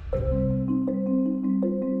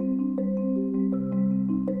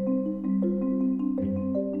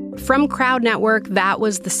 From Crowd Network, that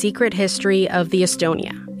was The Secret History of the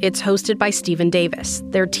Estonia. It's hosted by Stephen Davis.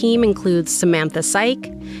 Their team includes Samantha Syke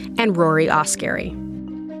and Rory Oskary.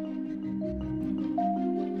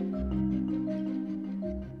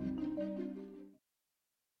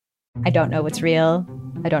 I don't know what's real.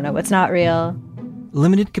 I don't know what's not real.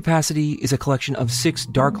 Limited Capacity is a collection of 6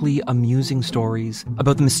 darkly amusing stories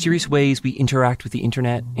about the mysterious ways we interact with the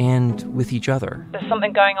internet and with each other. There's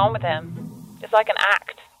something going on with him. It's like an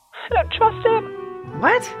act. I don't trust him.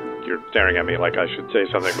 What? You're staring at me like I should say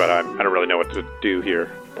something, but I don't really know what to do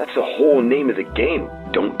here. That's the whole name of the game.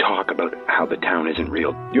 Don't talk about how the town isn't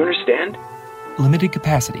real. You understand? Limited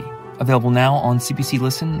Capacity. Available now on CBC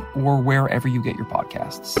Listen or wherever you get your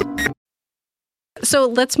podcasts. So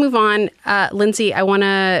let's move on. Lindsey, I want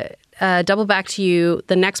to double back to you.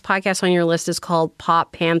 The next podcast on your list is called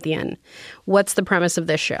Pop Pantheon. What's the premise of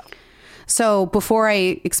this show? So before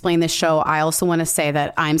I explain this show, I also want to say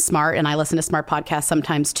that I'm smart and I listen to smart podcasts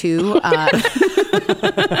sometimes too.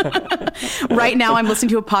 Right now, I'm listening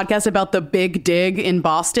to a podcast about the Big Dig in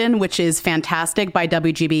Boston, which is fantastic, by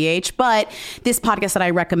WGBH. But this podcast that I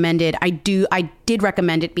recommended, I did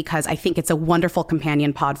recommend it because I think it's a wonderful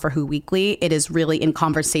companion pod for Who Weekly. It is really in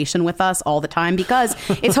conversation with us all the time because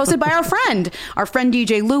it's hosted by our friend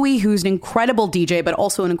DJ Louie, who's an incredible DJ, but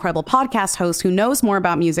also an incredible podcast host who knows more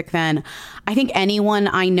about music than I think anyone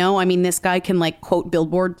I know. I mean, this guy can like quote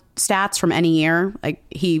Billboard stats from any year. Like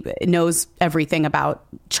he knows everything about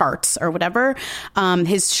charts or whatever.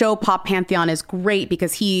 His show Pop Pantheon is great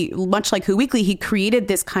because he, much like Who Weekly, he created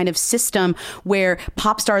this kind of system where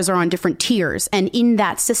pop stars are on different tiers. And in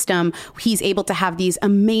that system, he's able to have these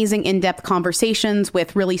amazing in-depth conversations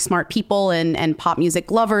with really smart people and pop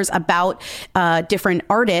music lovers about different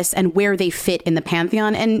artists and where they fit in the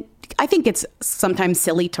pantheon. And I think it's sometimes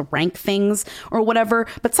silly to rank things or whatever,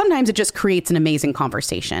 but sometimes it just creates an amazing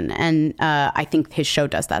conversation. And I think his show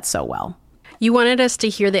does that so well. You wanted us to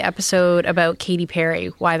hear the episode about Katy Perry.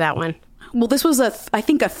 Why that one? Well, this was I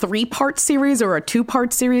think a 3-part series or a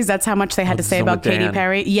 2-part series. That's how much they had to say about Katy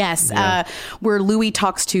Perry. Yes. Yeah. Where Louis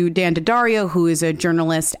talks to Dan Daddario, who is a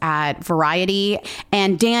journalist at Variety.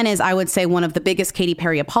 And Dan is, I would say, one of the biggest Katy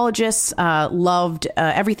Perry apologists, loved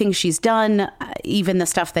everything she's done, even the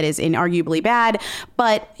stuff that is inarguably bad.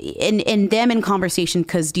 But in them in conversation,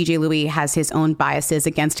 because DJ Louis has his own biases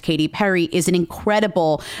against Katy Perry, is an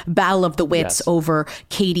incredible battle of the wits over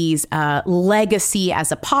Katy's legacy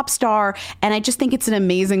as a pop star. And I just think it's an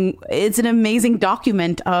amazing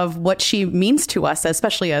document of what she means to us,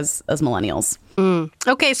 especially as millennials.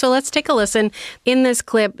 Okay, so let's take a listen. In this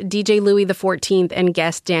clip, DJ Louis XIV and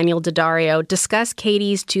guest Daniel Daddario discuss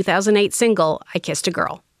Katy's 2008 single, I Kissed a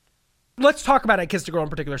Girl. Let's talk about I Kissed a Girl in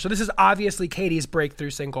particular. So this is obviously Katy's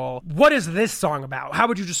breakthrough single. What is this song about? How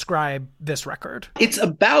would you describe this record? It's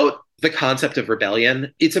about the concept of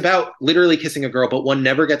rebellion. It's about literally kissing a girl, but one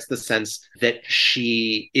never gets the sense that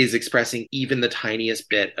she is expressing even the tiniest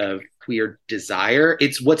bit of queer desire.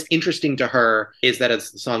 It's what's interesting to her is that as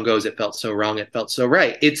the song goes, it felt so wrong, it felt so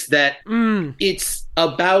right. It's that it's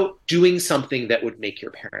about doing something that would make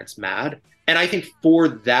your parents mad. And I think for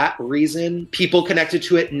that reason, people connected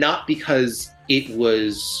to it, not because it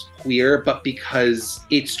was queer, but because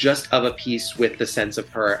it's just of a piece with the sense of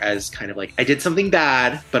her as kind of like, I did something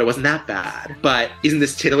bad, but it wasn't that bad. But isn't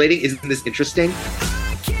this titillating? Isn't this interesting?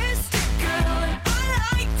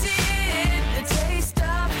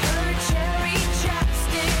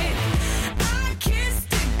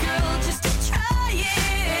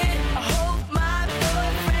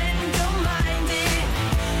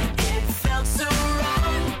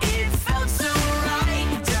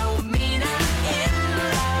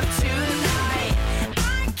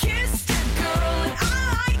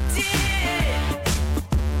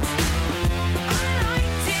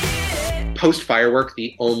 Post Firework,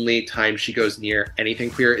 the only time she goes near anything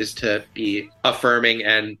queer is to be affirming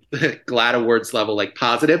and GLAAD Awards level, like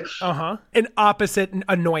positive. An opposite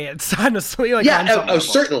annoyance, honestly. Like, yeah,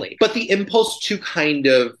 certainly. But the impulse to kind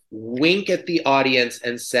of wink at the audience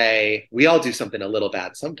and say, we all do something a little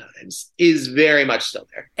bad sometimes, is very much still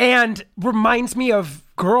there. And reminds me of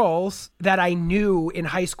girls that I knew in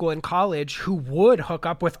high school and college who would hook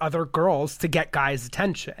up with other girls to get guys'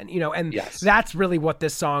 attention, you know, and that's really what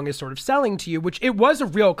this song is sort of selling to you, which it was a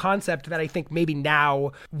real concept that I think maybe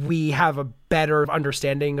now we have a better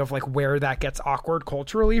understanding of like where that gets awkward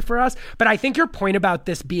culturally for us. But I think your point about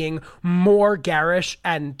this being more garish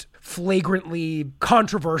and flagrantly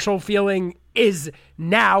controversial feeling is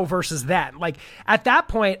now versus then. Like at that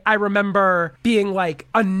point, I remember being like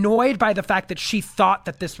annoyed by the fact that she thought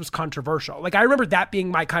that this was controversial. Like I remember that being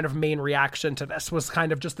my kind of main reaction to this, was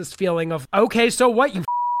kind of just this feeling of, okay, so what, you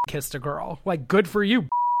kissed a girl, like good for you.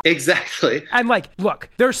 Exactly. And like, look,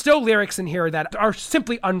 there's still lyrics in here that are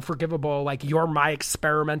simply unforgivable. Like, you're my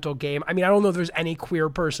experimental game. I mean, I don't know if there's any queer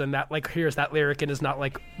person that like hears that lyric and is not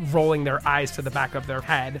like rolling their eyes to the back of their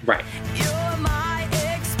head. Right. You're my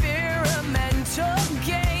experimental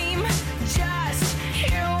game, just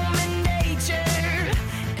human nature.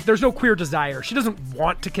 There's no queer desire. She doesn't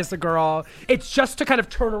want to kiss a girl. It's just to kind of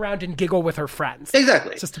turn around and giggle with her friends.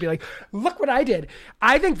 Exactly. It's just to be like, look what I did.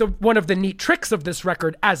 I think one of the neat tricks of this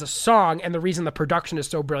record as a song, and the reason the production is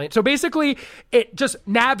so brilliant. So basically, it just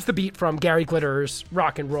nabs the beat from Gary Glitter's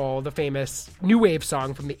Rock and Roll, the famous new wave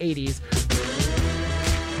song from the 80s.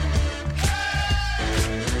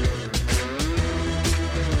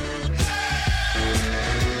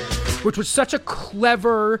 Which was such a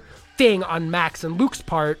clever thing on Max and Luke's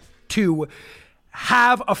part to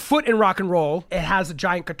have a foot in rock and roll. It has a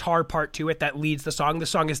giant guitar part to it that leads the song. The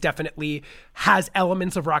song is definitely has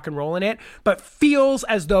elements of rock and roll in it, but feels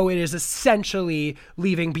as though it is essentially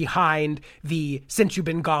leaving behind the Since You've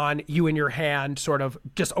Been Gone, You in Your Hand sort of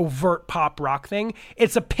just overt pop rock thing.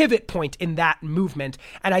 It's a pivot point in that movement,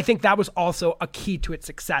 and I think that was also a key to its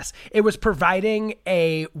success. It was providing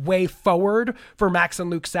a way forward for Max and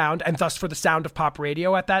Luke's sound, and thus for the sound of pop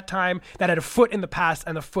radio at that time, that had a foot in the past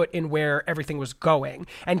and a foot in where everything was going.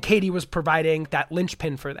 And Katy was providing that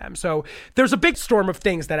linchpin for them. So there's a big storm of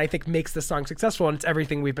things that I think makes this song successful, and it's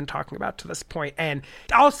everything we've been talking about to this point. And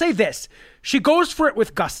I'll say this, she goes for it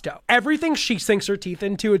with gusto. Everything she sinks her teeth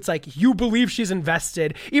into, it's like you believe she's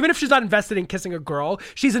invested. Even if she's not invested in kissing a girl,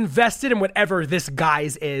 she's invested in whatever this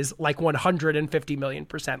guy's is, like 150 million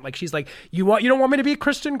 %. Like she's like, you don't want me to be a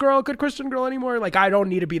Christian girl, good Christian girl anymore? Like I don't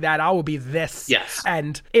need to be that. I will be this. Yes.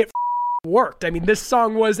 And it worked. I mean, this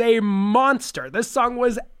song was a monster. This song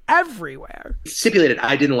was everywhere. Stipulated,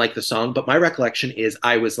 I didn't like the song, but my recollection is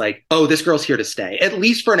I was like, oh, this girl's here to stay, at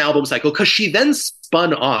least for an album cycle, because she then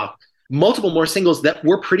spun off multiple more singles that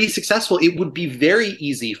were pretty successful. It would be very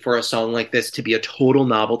easy for a song like this to be a total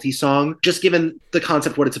novelty song, just given the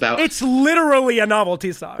concept, what it's about. It's literally a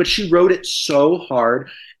novelty song. But she wrote it so hard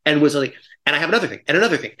and was like, and I have another thing and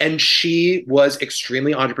another thing. And she was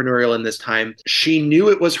extremely entrepreneurial in this time. She knew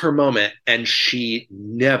it was her moment and she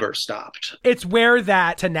never stopped. It's where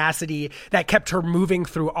that tenacity that kept her moving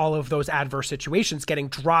through all of those adverse situations, getting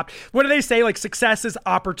dropped. What do they say? Like, success is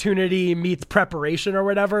opportunity meets preparation or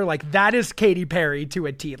whatever. Like, that is Katy Perry to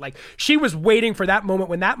a T. Like, she was waiting for that moment.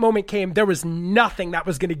 When that moment came, there was nothing that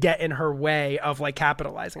was going to get in her way of like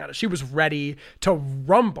capitalizing on it. She was ready to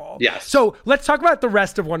rumble. Yes. So let's talk about the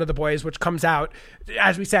rest of One of the Boys, which comes out.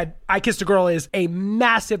 As we said, I Kissed a Girl is a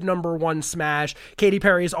massive #1 smash. Katy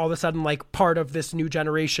Perry is all of a sudden like part of this new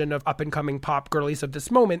generation of up and coming pop girlies of this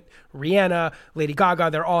moment. Rihanna, Lady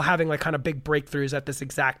Gaga, they're all having like kind of big breakthroughs at this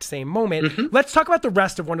exact same moment. Mm-hmm. Let's talk about the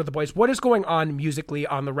rest of One of the Boys. What is going on musically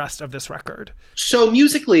on the rest of this record? So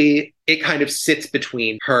musically, it kind of sits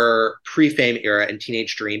between her pre-fame era and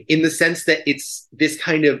Teenage Dream in the sense that it's this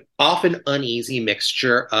kind of often uneasy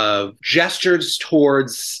mixture of gestures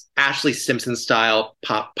towards Ashlee Simpson style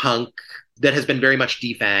pop punk that has been very much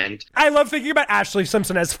defanged. I love thinking about Ashlee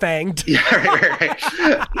Simpson as fanged. Yeah, right.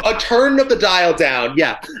 A turn of the dial down,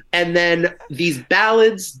 yeah. And then these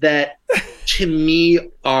ballads that to me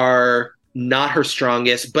are not her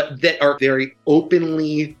strongest, but that are very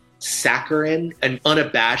openly saccharine and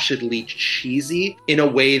unabashedly cheesy in a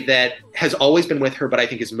way that has always been with her, but I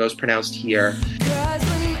think is most pronounced here.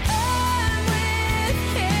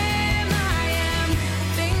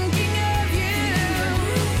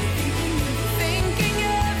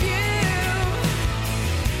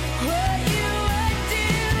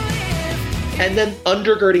 And then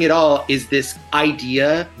undergirding it all is this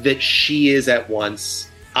idea that she is at once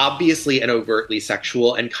obviously and overtly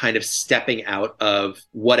sexual and kind of stepping out of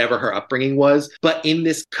whatever her upbringing was, but in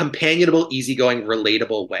this companionable, easygoing,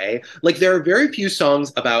 relatable way. Like, there are very few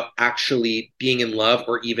songs about actually being in love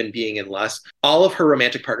or even being in lust. All of her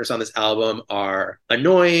romantic partners on this album are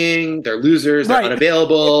annoying, they're losers, they're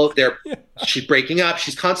unavailable, she's breaking up,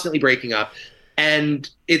 she's constantly breaking up. And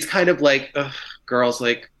it's kind of like, ugh, girls,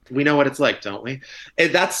 like, we know what it's like, don't we?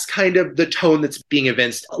 And that's kind of the tone that's being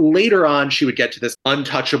evinced. Later on, she would get to this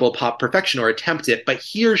untouchable pop perfection or attempt it. But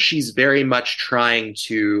here she's very much trying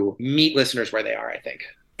to meet listeners where they are, I think.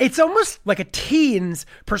 It's almost like a teen's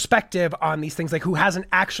perspective on these things, like who hasn't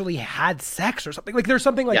actually had sex or something. Like there's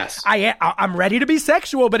something like, yes. I'm ready to be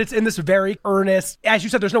sexual, but it's in this very earnest, as you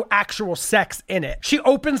said, there's no actual sex in it. She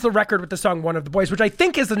opens the record with the song One of the Boys, which I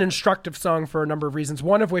think is an instructive song for a number of reasons.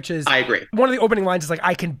 One of which is, I agree. One of the opening lines is like,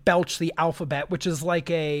 I can belch the alphabet, which is like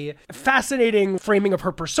a fascinating framing of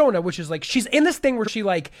her persona, which is like, she's in this thing where she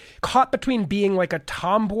like caught between being like a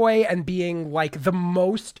tomboy and being like the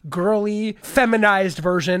most girly, feminized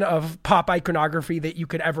version of pop iconography that you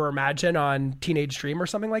could ever imagine on Teenage Dream or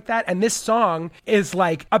something like that. And this song is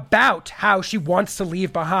like about how she wants to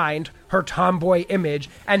leave behind her tomboy image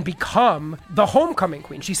and become the homecoming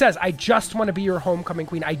queen. She says, I just want to be your homecoming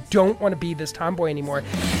queen. I don't want to be this tomboy anymore.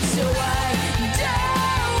 So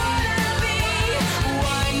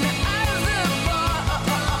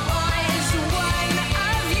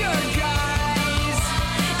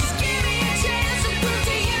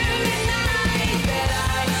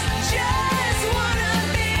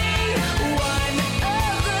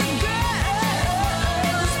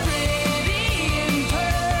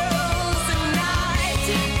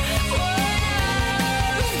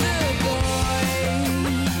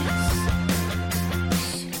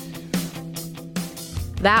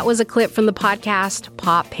That was a clip from the podcast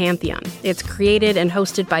Pop Pantheon. It's created and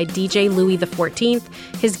hosted by DJ Louis XIV.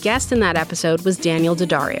 His guest in that episode was Daniel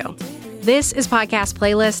Daddario. This is Podcast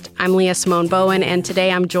Playlist. I'm Leah Simone Bowen, and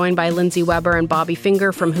today I'm joined by Lindsey Weber and Bobby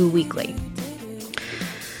Finger from Who Weekly.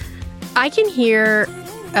 I can hear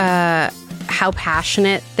how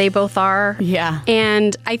passionate they both are. Yeah.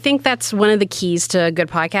 And I think that's one of the keys to a good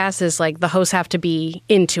podcast is like the hosts have to be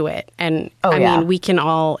into it. And I mean, we can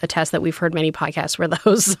all attest that we've heard many podcasts where the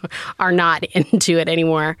hosts are not into it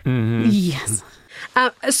anymore. Mm-hmm. Yes.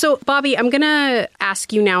 So, Bobby, I'm going to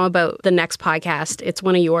ask you now about the next podcast. It's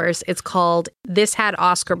one of yours. It's called This Had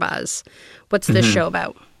Oscar Buzz. What's this show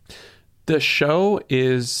about? The show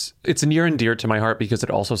it's near and dear to my heart because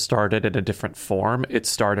it also started in a different form. It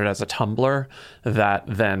started as a Tumblr that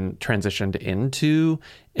then transitioned into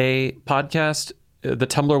a podcast. The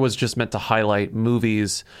Tumblr was just meant to highlight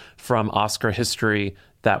movies from Oscar history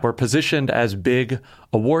that were positioned as big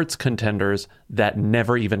awards contenders that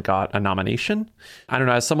never even got a nomination. I don't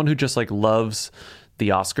know, as someone who just like loves the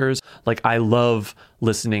Oscars. Like, I love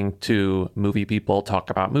listening to movie people talk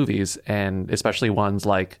about movies, and especially ones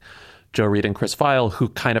like Joe Reed and Chris Feil, who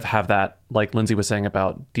kind of have that, like Lindsey was saying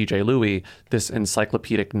about DJ Louis, this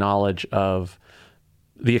encyclopedic knowledge of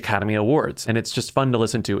the Academy Awards. And it's just fun to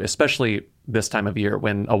listen to, especially this time of year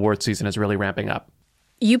when award season is really ramping up.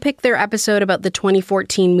 You picked their episode about the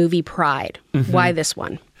 2014 movie Pride. Mm-hmm. Why this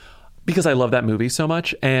one? Because I love that movie so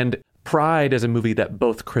much. And Pride is a movie that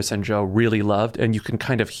both Chris and Joe really loved, and you can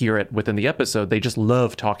kind of hear it within the episode. They just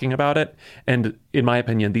love talking about it. And in my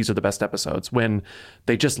opinion, these are the best episodes, when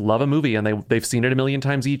they just love a movie and they've seen it a million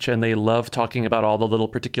times each, and they love talking about all the little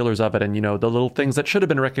particulars of it and, you know, the little things that should have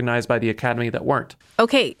been recognized by the Academy that weren't.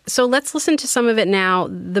 Okay, so let's listen to some of it now.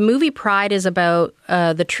 The movie Pride is about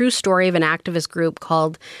the true story of an activist group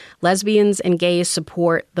called Lesbians and Gays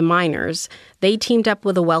Support the Miners. They teamed up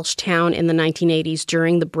with a Welsh town in the 1980s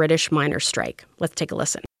during the British miners' strike. Let's take a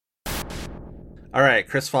listen. All right,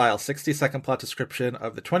 Chris Feil, 60-second plot description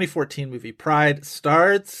of the 2014 movie Pride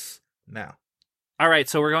starts now. All right,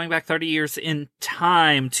 so we're going back 30 years in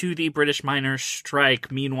time to the British miners'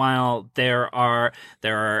 strike. Meanwhile, there are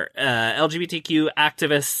LGBTQ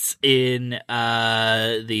activists in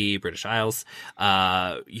the British Isles,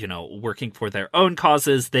 working for their own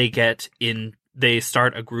causes. They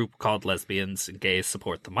start a group called Lesbians and Gays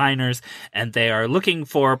Support the Miners, and they are looking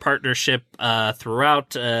for partnership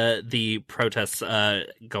throughout the protests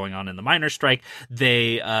going on in the miners' strike.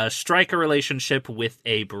 They strike a relationship with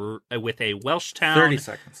a Welsh town. 30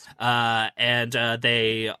 seconds. And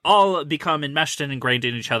they all become enmeshed and ingrained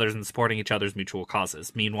in each other's and supporting each other's mutual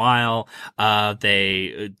causes. Meanwhile,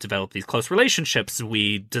 they develop these close relationships.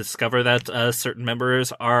 We discover that certain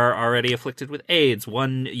members are already afflicted with AIDS.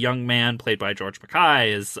 One young man, played by George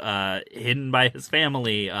Mackay, is hidden by his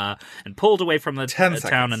family and pulled away from the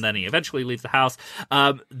town, and then he eventually leaves the house.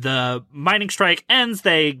 The mining strike ends.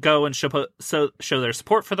 They go and show their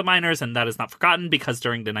support for the miners, and that is not forgotten, because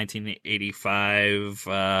during the 1985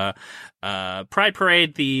 Pride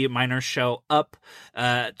Parade, the miners show up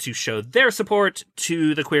to show their support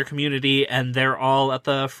to the queer community, and they're all at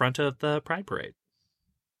the front of the Pride Parade.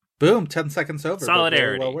 Boom, 10 seconds over.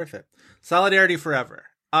 Solidarity. Well worth it. Solidarity forever.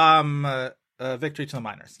 Victory to the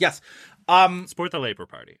miners. Yes. Support the Labour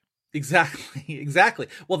Party. Exactly.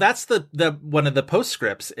 Well, that's the one of the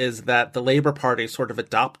postscripts, is that the Labour Party sort of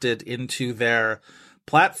adopted into their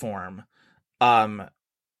platform,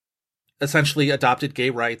 essentially adopted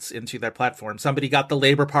gay rights into their platform. Somebody got the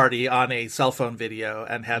Labour Party on a cell phone video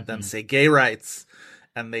and had them say gay rights,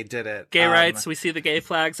 and they did it. Gay rights. We see the gay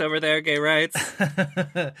flags over there. Gay rights.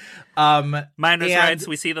 Miners' rights.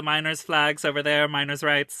 We see the miners' flags over there. Miners'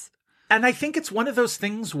 rights. And I think it's one of those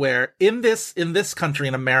things where in this country,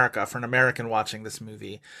 in America, for an American watching this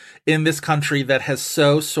movie, in this country that has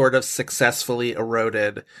so sort of successfully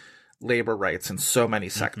eroded labor rights in so many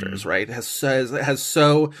sectors, right? Has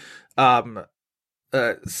so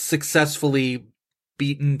successfully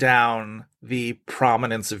beaten down the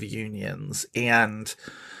prominence of unions, and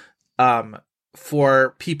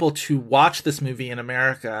for people to watch this movie in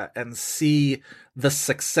America and see the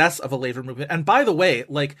success of a labor movement. And by the way,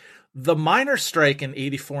 like, the miners' strike in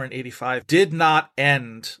 84 and 85 did not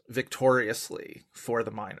end victoriously for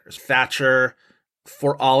the miners. Thatcher,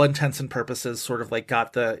 for all intents and purposes, sort of like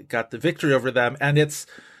got the victory over them. And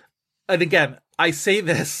again, I say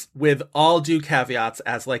this with all due caveats,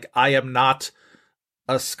 as like, I am not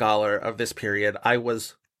a scholar of this period. I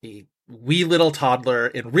was a wee little toddler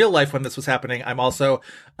in real life when this was happening. I'm also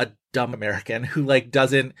a dumb American who like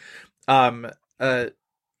doesn't,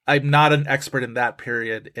 I'm not an expert in that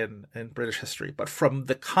period in British history, but from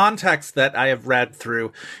the context that I have read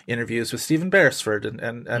through interviews with Stephen Beresford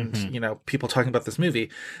and you know, people talking about this movie,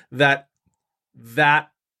 that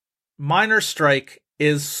miners' strike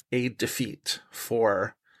is a defeat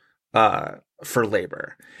for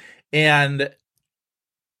labor. And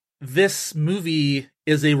this movie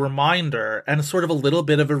is a reminder and sort of a little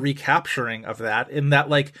bit of a recapturing of that, in that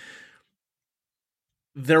like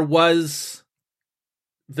there was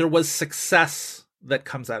success that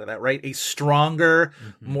comes out of that, right? A stronger,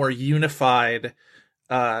 more unified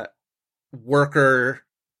worker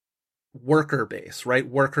base, right?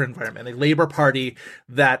 Worker environment, a labor party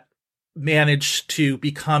that managed to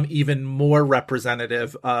become even more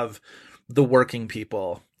representative of the working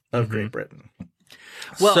people of Great Britain.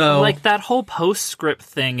 Well, so, like that whole postscript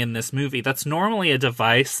thing in this movie, that's normally a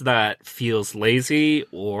device that feels lazy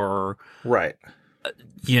or, right,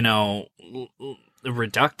 you know,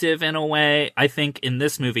 reductive in a way. I think in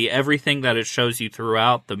this movie, everything that it shows you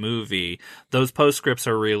throughout the movie, those postscripts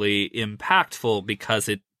are really impactful, because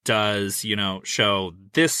does, show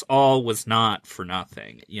this all was not for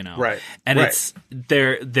nothing, Right. And right. it's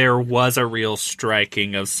there was a real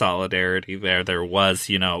striking of solidarity there. There was,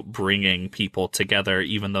 bringing people together,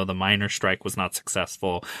 even though the miners' strike was not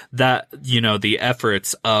successful. That, the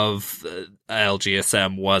efforts of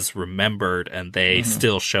LGSM was remembered, and they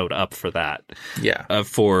still showed up for that. Yeah.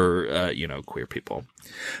 For queer people.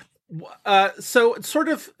 So it's sort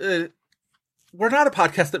of. We're not a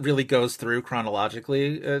podcast that really goes through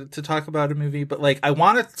chronologically to talk about a movie, but like I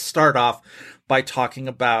want to start off by talking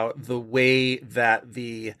about the way that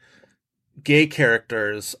the gay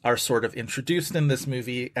characters are sort of introduced in this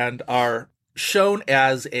movie and are shown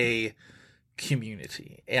as a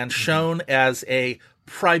community and shown as a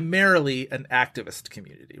primarily an activist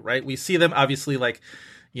community, right? We see them obviously like,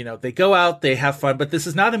 they go out, they have fun, but this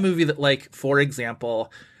is not a movie that like, for example,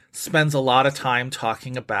 spends a lot of time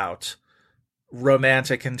talking about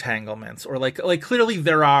romantic entanglements or like clearly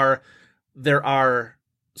there are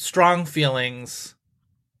strong feelings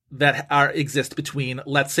that exist between,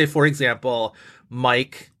 let's say, for example,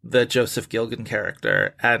 Mike, the Joseph Gilgan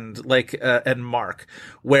character, and and Mark,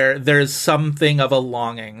 where there's something of a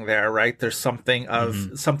longing there, right? There's something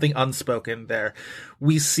of something unspoken there.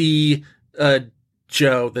 We see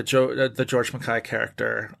Joe, the George Mackay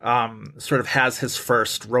character, sort of has his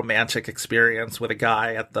first romantic experience with a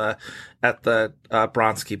guy at the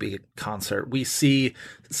Bronski Beat concert. We see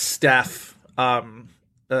Steph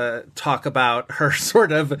talk about her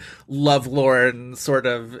sort of lovelorn sort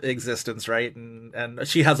of existence, right? And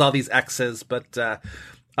she has all these exes, but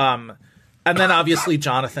and then obviously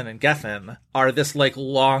Jonathan and Gethin are this like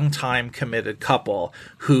longtime committed couple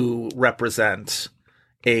who represent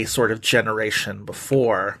a sort of generation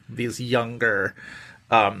before these younger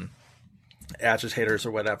agitators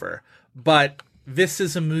or whatever. But this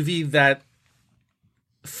is a movie that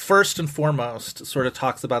first and foremost sort of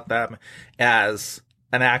talks about them as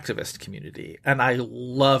an activist community. And I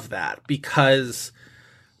love that because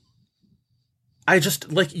I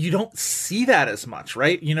just like, you don't see that as much,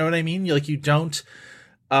 right? You know what I mean? Like you don't,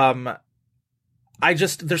 there's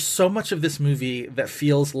so much of this movie that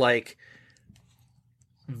feels like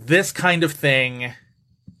this kind of thing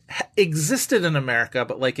existed in America,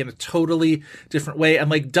 but like in a totally different way, and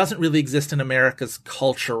like doesn't really exist in America's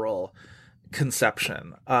cultural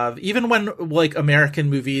conception of, even when like American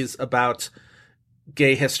movies about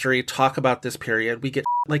gay history talk about this period, we get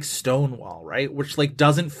like Stonewall, right? Which like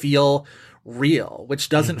doesn't feel real, which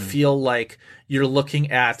doesn't feel like you're looking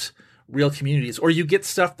at real communities, or you get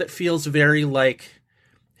stuff that feels very like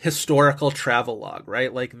historical travelogue,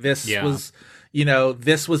 right? Like this was,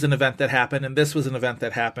 this was an event that happened and this was an event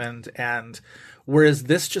that happened. And whereas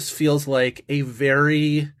this just feels like a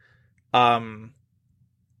very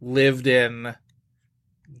lived in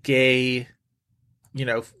gay,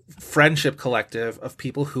 friendship collective of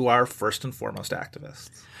people who are first and foremost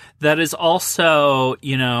activists. That is also,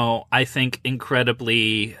 I think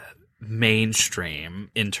incredibly mainstream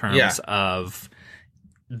in terms of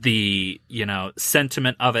the,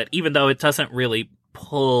 sentiment of it, even though it doesn't really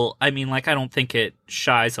pull. I mean, like, I don't think it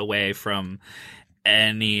shies away from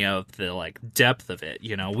any of the like depth of it.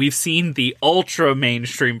 We've seen the ultra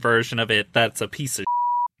mainstream version of it that's a piece of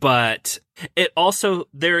but it also,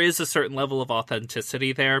 there is a certain level of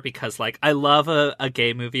authenticity there because like I love a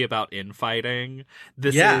gay movie about infighting.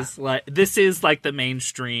 This is like the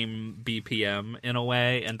mainstream BPM in a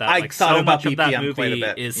way, and that like so much of that movie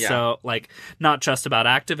is so like not just about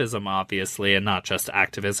activism obviously, and not just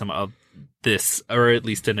activism of this, or at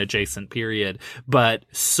least an adjacent period, but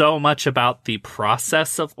so much about the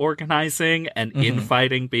process of organizing and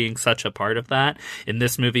infighting being such a part of that. In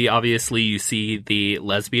this movie, obviously, you see the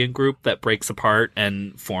lesbian group that breaks apart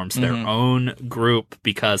and forms their own group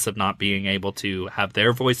because of not being able to have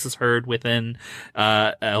their voices heard within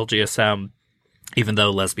LGSM, even though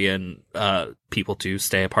lesbian people do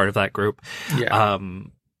stay a part of that group.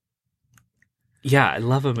 I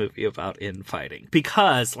love a movie about infighting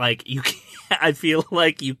because, like, I feel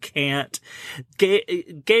like you can't. Gay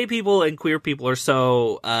people and queer people are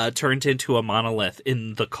so turned into a monolith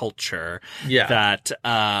in the culture that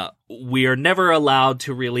we are never allowed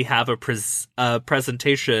to really have a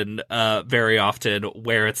presentation very often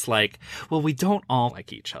where it's like, well, we don't all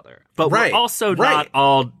like each other, but we're also not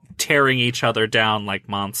all tearing each other down like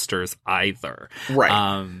monsters either.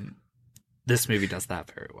 This movie does that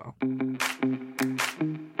very well.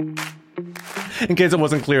 In case it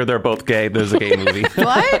wasn't clear, they're both gay. There's a gay movie.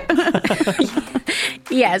 What?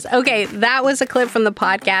 Yes. Okay. That was a clip from the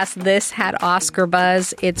podcast. This had Oscar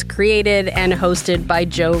buzz. It's created and hosted by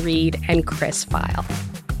Joe Reed and Chris File.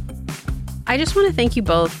 I just want to thank you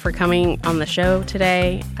both for coming on the show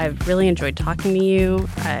today. I've really enjoyed talking to you.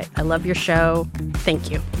 I love your show.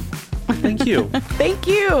 Thank you. Thank you. Thank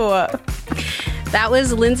you. That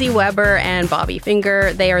was Lindsey Weber and Bobby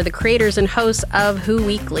Finger. They are the creators and hosts of Who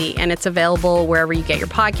Weekly, and it's available wherever you get your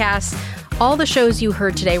podcasts. All the shows you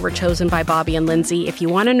heard today were chosen by Bobby and Lindsey. If you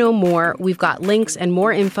want to know more, we've got links and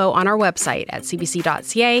more info on our website at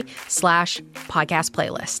cbc.ca/podcast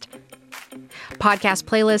playlist. Podcast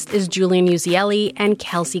Playlist is Julian Uzielli and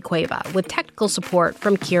Kelsey Cueva, with technical support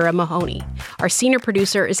from Kira Mahoney. Our senior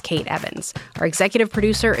producer is Kate Evans. Our executive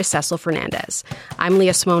producer is Cecil Fernandez. I'm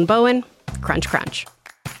Leah Simone Bowen. Crunch, crunch.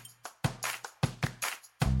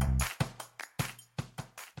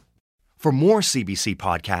 For more CBC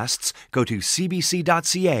podcasts, go to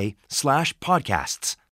cbc.ca/podcasts.